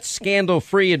 how's that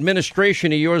scandal-free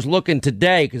administration of yours looking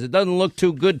today? Because it doesn't look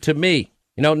too good to me.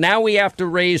 Now we have to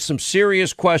raise some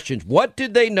serious questions. What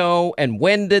did they know and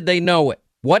when did they know it?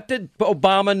 What did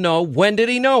Obama know? When did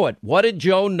he know it? What did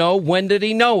Joe know? When did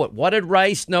he know it? What did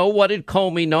Rice know? What did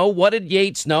Comey know? What did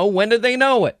Yates know? When did they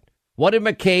know it? What did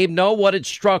McCabe know? What did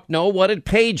Strzok know? What did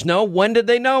Page know? When did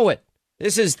they know it?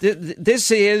 This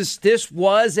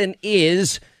was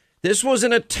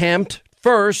an attempt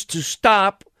first to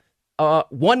stop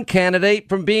one candidate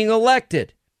from being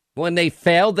elected. When they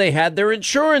failed, they had their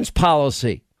insurance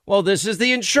policy. Well, this is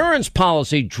the insurance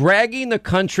policy dragging the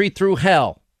country through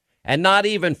hell. And not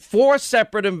even 4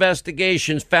 separate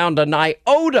investigations found an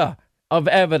iota of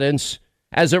evidence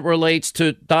as it relates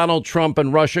to Donald Trump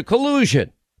and Russia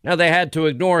collusion. Now, they had to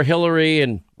ignore Hillary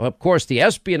and, of course, the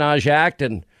Espionage Act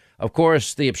and, of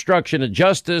course, the obstruction of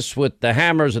justice with the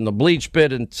hammers and the bleach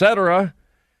bit, etc.,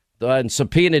 and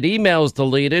subpoenaed emails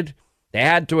deleted. They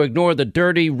had to ignore the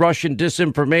dirty Russian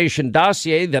disinformation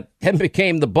dossier that then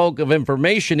became the bulk of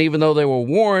information, even though they were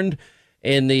warned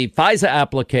in the FISA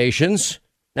applications.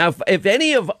 Now, if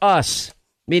any of us,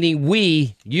 meaning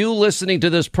we, you listening to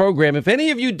this program, if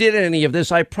any of you did any of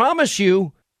this, I promise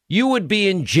you, you would be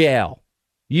in jail.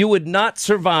 You would not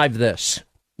survive this.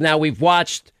 Now, we've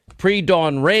watched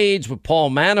pre-dawn raids with Paul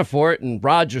Manafort and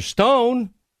Roger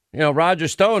Stone. You know, Roger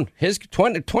Stone, his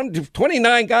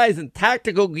 29 guys in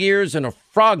tactical gears and a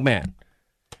frogman.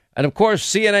 And, of course,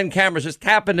 CNN cameras just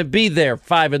happened to be there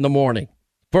 5 a.m.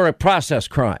 for a process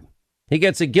crime. He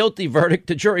gets a guilty verdict.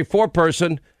 The jury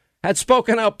foreperson had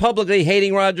spoken out publicly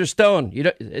hating Roger Stone.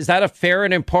 Is that a fair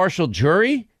and impartial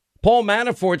jury? Paul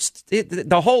Manafort's,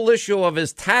 the whole issue of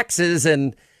his taxes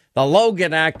and the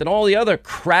Logan Act and all the other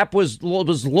crap was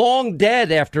long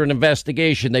dead after an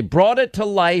investigation. They brought it to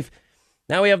life.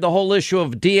 Now we have the whole issue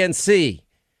of DNC,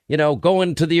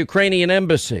 going to the Ukrainian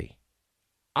embassy.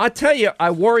 I tell you,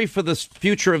 I worry for the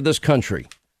future of this country.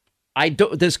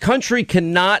 This country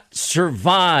cannot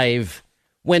survive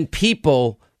when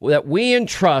people that we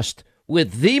entrust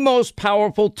with the most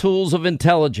powerful tools of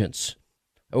intelligence,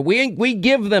 we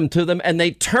give them to them and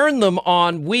they turn them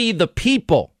on we, the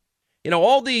people.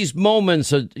 All these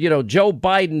moments of, Joe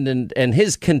Biden and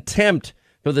his contempt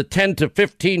for the 10 to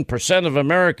 15% of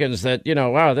Americans that,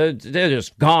 they're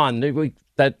just gone,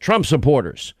 that Trump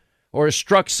supporters. Or as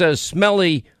Strzok says,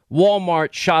 smelly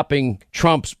Walmart shopping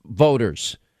Trump's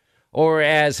voters. Or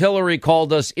as Hillary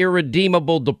called us,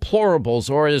 irredeemable deplorables.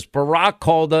 Or as Barack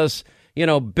called us,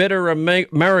 bitter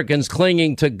Americans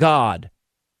clinging to God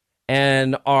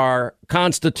and our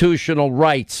constitutional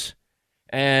rights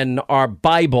and our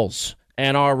Bibles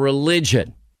and our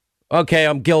religion. Okay,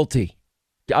 I'm guilty.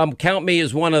 Count me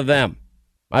as one of them.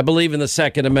 I believe in the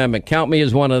Second Amendment. Count me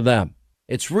as one of them.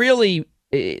 It's really,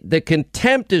 the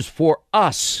contempt is for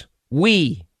us,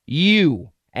 we,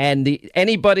 you, and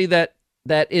anybody that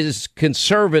is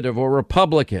conservative or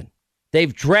Republican.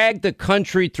 They've dragged the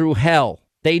country through hell.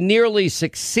 They nearly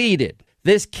succeeded.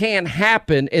 This can't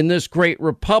happen in this great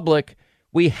republic.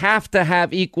 We have to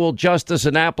have equal justice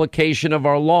and application of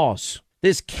our laws.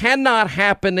 This cannot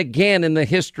happen again in the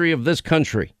history of this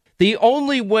country. The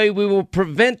only way we will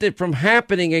prevent it from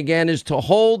happening again is to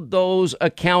hold those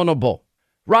accountable.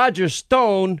 Roger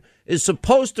Stone is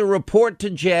supposed to report to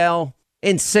jail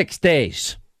in 6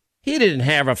 days. He didn't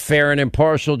have a fair and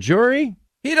impartial jury.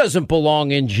 He doesn't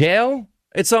belong in jail.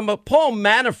 It's Paul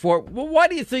Manafort. Well, why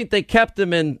do you think they kept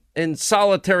him in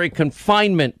solitary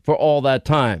confinement for all that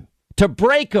time? To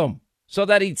break him so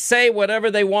that he'd say whatever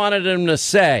they wanted him to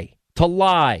say, to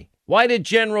lie. Why did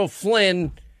General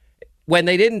Flynn, when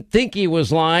they didn't think he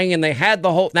was lying and they had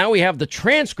now we have the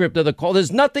transcript of the call.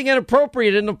 There's nothing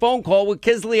inappropriate in the phone call with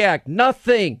Kislyak.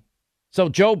 Nothing. So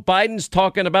Joe Biden's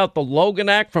talking about the Logan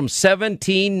Act from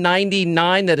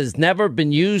 1799 that has never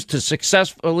been used to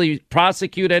successfully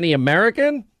prosecute any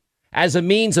American as a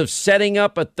means of setting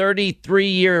up a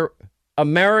 33-year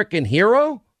American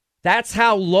hero. That's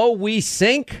how low we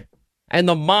sink. And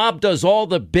the mob does all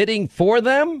the bidding for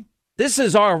them. This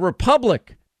is our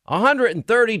republic.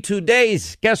 132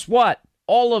 days. Guess what?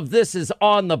 All of this is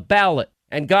on the ballot.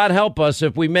 And God help us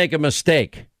if we make a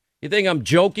mistake. You think I'm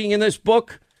joking in this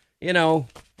book?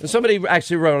 Somebody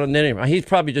actually wrote on it. He's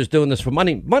probably just doing this for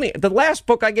money. The last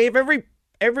book I gave every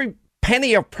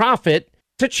penny of profit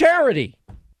to charity.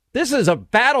 This is a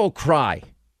battle cry.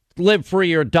 Live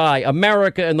free or die.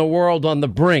 America and the world on the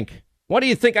brink. What do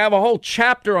you think? I have a whole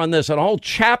chapter on this and a whole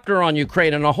chapter on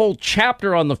Ukraine and a whole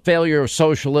chapter on the failure of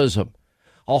socialism.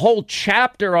 A whole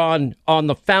chapter on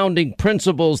the founding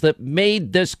principles that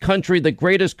made this country the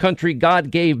greatest country God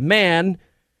gave man,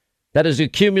 that has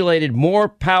accumulated more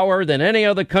power than any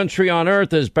other country on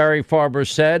earth, as Barry Farber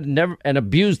said, and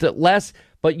abused it less,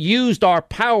 but used our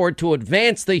power to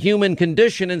advance the human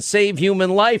condition and save human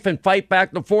life and fight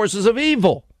back the forces of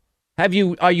evil.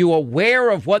 Are you aware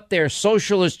of what their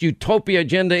socialist utopia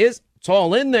agenda is? It's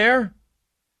all in there.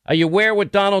 Are you aware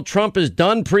what Donald Trump has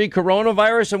done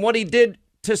pre-coronavirus and what he did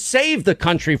to save the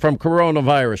country from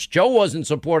coronavirus? Joe wasn't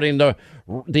supporting the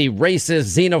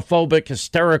racist, xenophobic,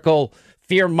 hysterical,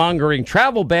 fear-mongering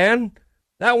travel ban.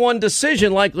 That one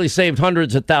decision likely saved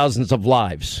hundreds of thousands of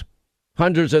lives,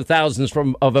 hundreds of thousands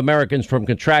of Americans from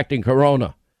contracting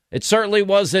corona. It certainly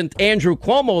wasn't Andrew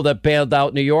Cuomo that bailed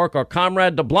out New York or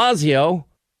Comrade de Blasio.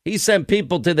 He sent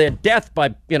people to their death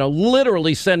by,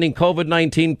 literally sending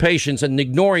COVID-19 patients and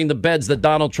ignoring the beds that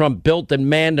Donald Trump built and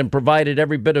manned and provided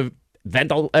every bit of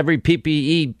every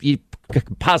PPE you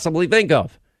could possibly think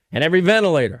of and every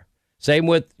ventilator. Same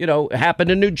with, happened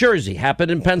in New Jersey,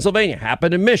 happened in Pennsylvania,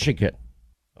 happened in Michigan.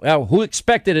 Well, who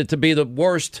expected it to be the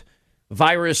worst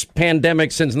virus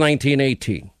pandemic since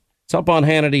 1918? It's up on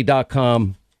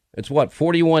Hannity.com. It's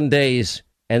 41 days,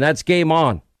 and that's game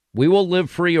on. We will live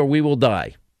free or we will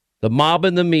die. The mob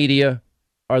and the media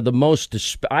are the most...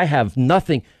 I have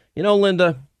nothing. You know,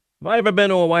 Linda, have I ever been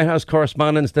to a White House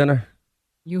Correspondents' Dinner?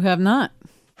 You have not.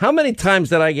 How many times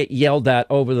did I get yelled at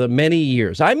over the many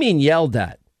years? I mean yelled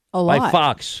at. A lot. By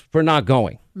Fox for not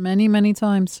going. Many, many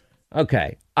times.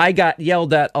 Okay. I got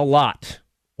yelled at a lot.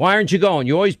 Why aren't you going?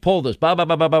 You always pull this. Blah, blah,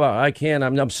 blah, blah, blah, blah. I can't.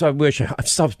 I'm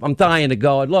dying to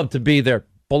go. I'd love to be there.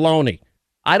 Baloney.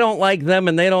 I don't like them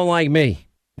and they don't like me.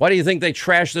 Why do you think they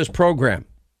trash this program?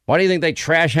 Why do you think they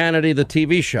trash Hannity, the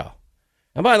TV show?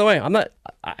 And by the way,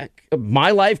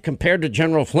 my life compared to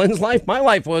General Flynn's life, my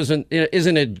life isn't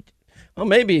it? Well,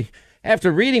 maybe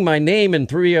after reading my name in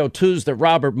 302s that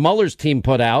Robert Mueller's team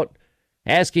put out,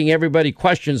 asking everybody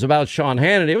questions about Sean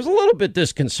Hannity, it was a little bit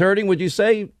disconcerting, would you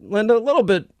say, Linda? A little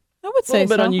bit. I would say a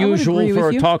little bit unusual for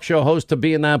a talk show host to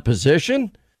be in that position.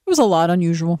 It was a lot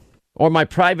unusual. Or my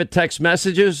private text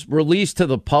messages released to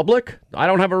the public. I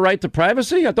don't have a right to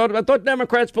privacy. I thought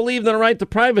Democrats believed in a right to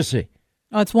privacy.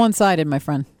 Oh, it's one-sided, my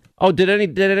friend. Oh, did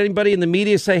anybody in the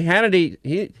media say Hannity?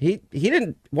 He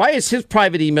didn't. Why is his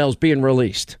private emails being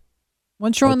released?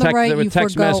 Once you're on the right, you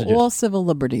forgo all civil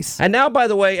liberties. And now, by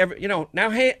the way,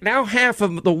 now half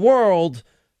of the world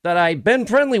that I've been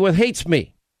friendly with hates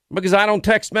me because I don't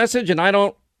text message and I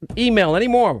don't email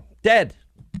anymore. Dead.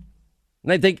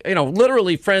 And they think,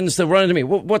 literally friends that run into me.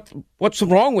 What's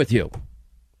wrong with you?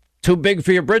 Too big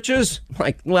for your britches?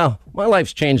 Like, well, my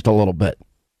life's changed a little bit.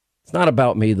 It's not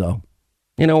about me, though.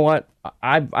 You know what?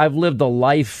 I've lived a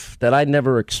life that I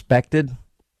never expected.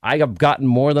 I have gotten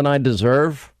more than I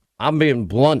deserve. I'm being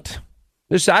blunt.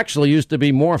 This actually used to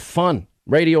be more fun,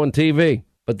 radio and TV.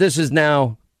 But this is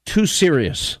now too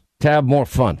serious to have more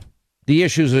fun. The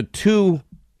issues are too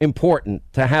important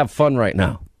to have fun right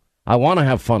now. I want to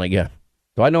have fun again.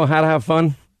 Do I know how to have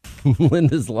fun?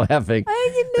 Linda's laughing.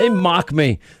 They mock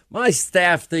me. My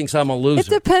staff thinks I'm a loser. It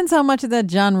depends how much of that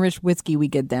John Rich whiskey we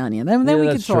get down here. Then we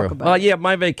can talk about it. Yeah,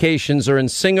 my vacations are in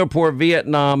Singapore,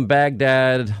 Vietnam,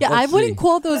 Baghdad. Yeah, I wouldn't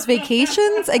call those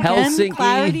vacations. Again, Helsinki.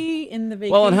 Cloudy in the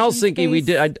vacation. Well, in Helsinki, we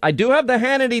did. I do have the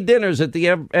Hannity dinners at the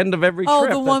end of every trip. Oh,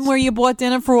 the one where you bought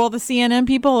dinner for all the CNN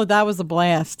people? That was a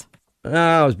blast.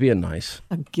 I was being nice.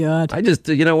 Oh, God. I just,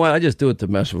 you know what? I just do it to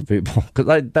mess with people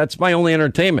because that's my only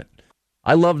entertainment.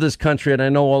 I love this country, and I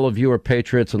know all of you are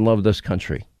patriots and love this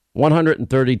country.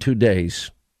 132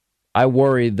 days. I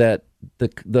worry that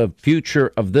the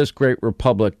future of this great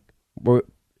republic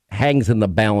hangs in the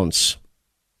balance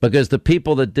because the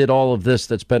people that did all of this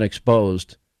that's been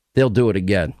exposed, they'll do it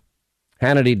again.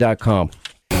 Hannity.com.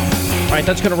 All right,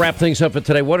 that's going to wrap things up for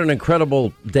today. What an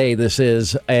incredible day this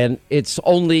is, and it's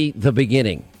only the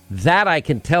beginning. That I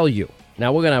can tell you.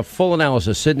 Now, we're going to have full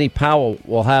analysis. Sidney Powell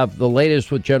will have the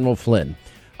latest with General Flynn.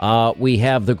 We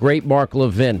have the great Mark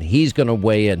Levin. He's going to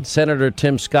weigh in. Senator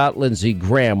Tim Scott, Lindsey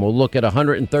Graham. We'll look at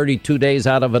 132 days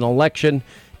out of an election.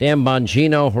 Dan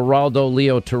Bongino, Geraldo,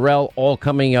 Leo Terrell, all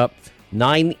coming up.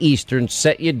 9 Eastern.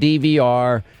 Set your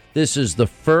DVR. This is the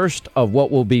first of what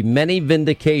will be many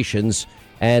vindications.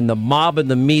 And the mob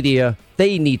and the media,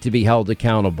 they need to be held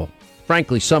accountable.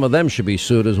 Frankly, some of them should be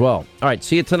sued as well. All right,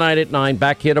 see you tonight at 9.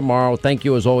 Back here tomorrow. Thank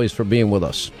you, as always, for being with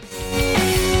us.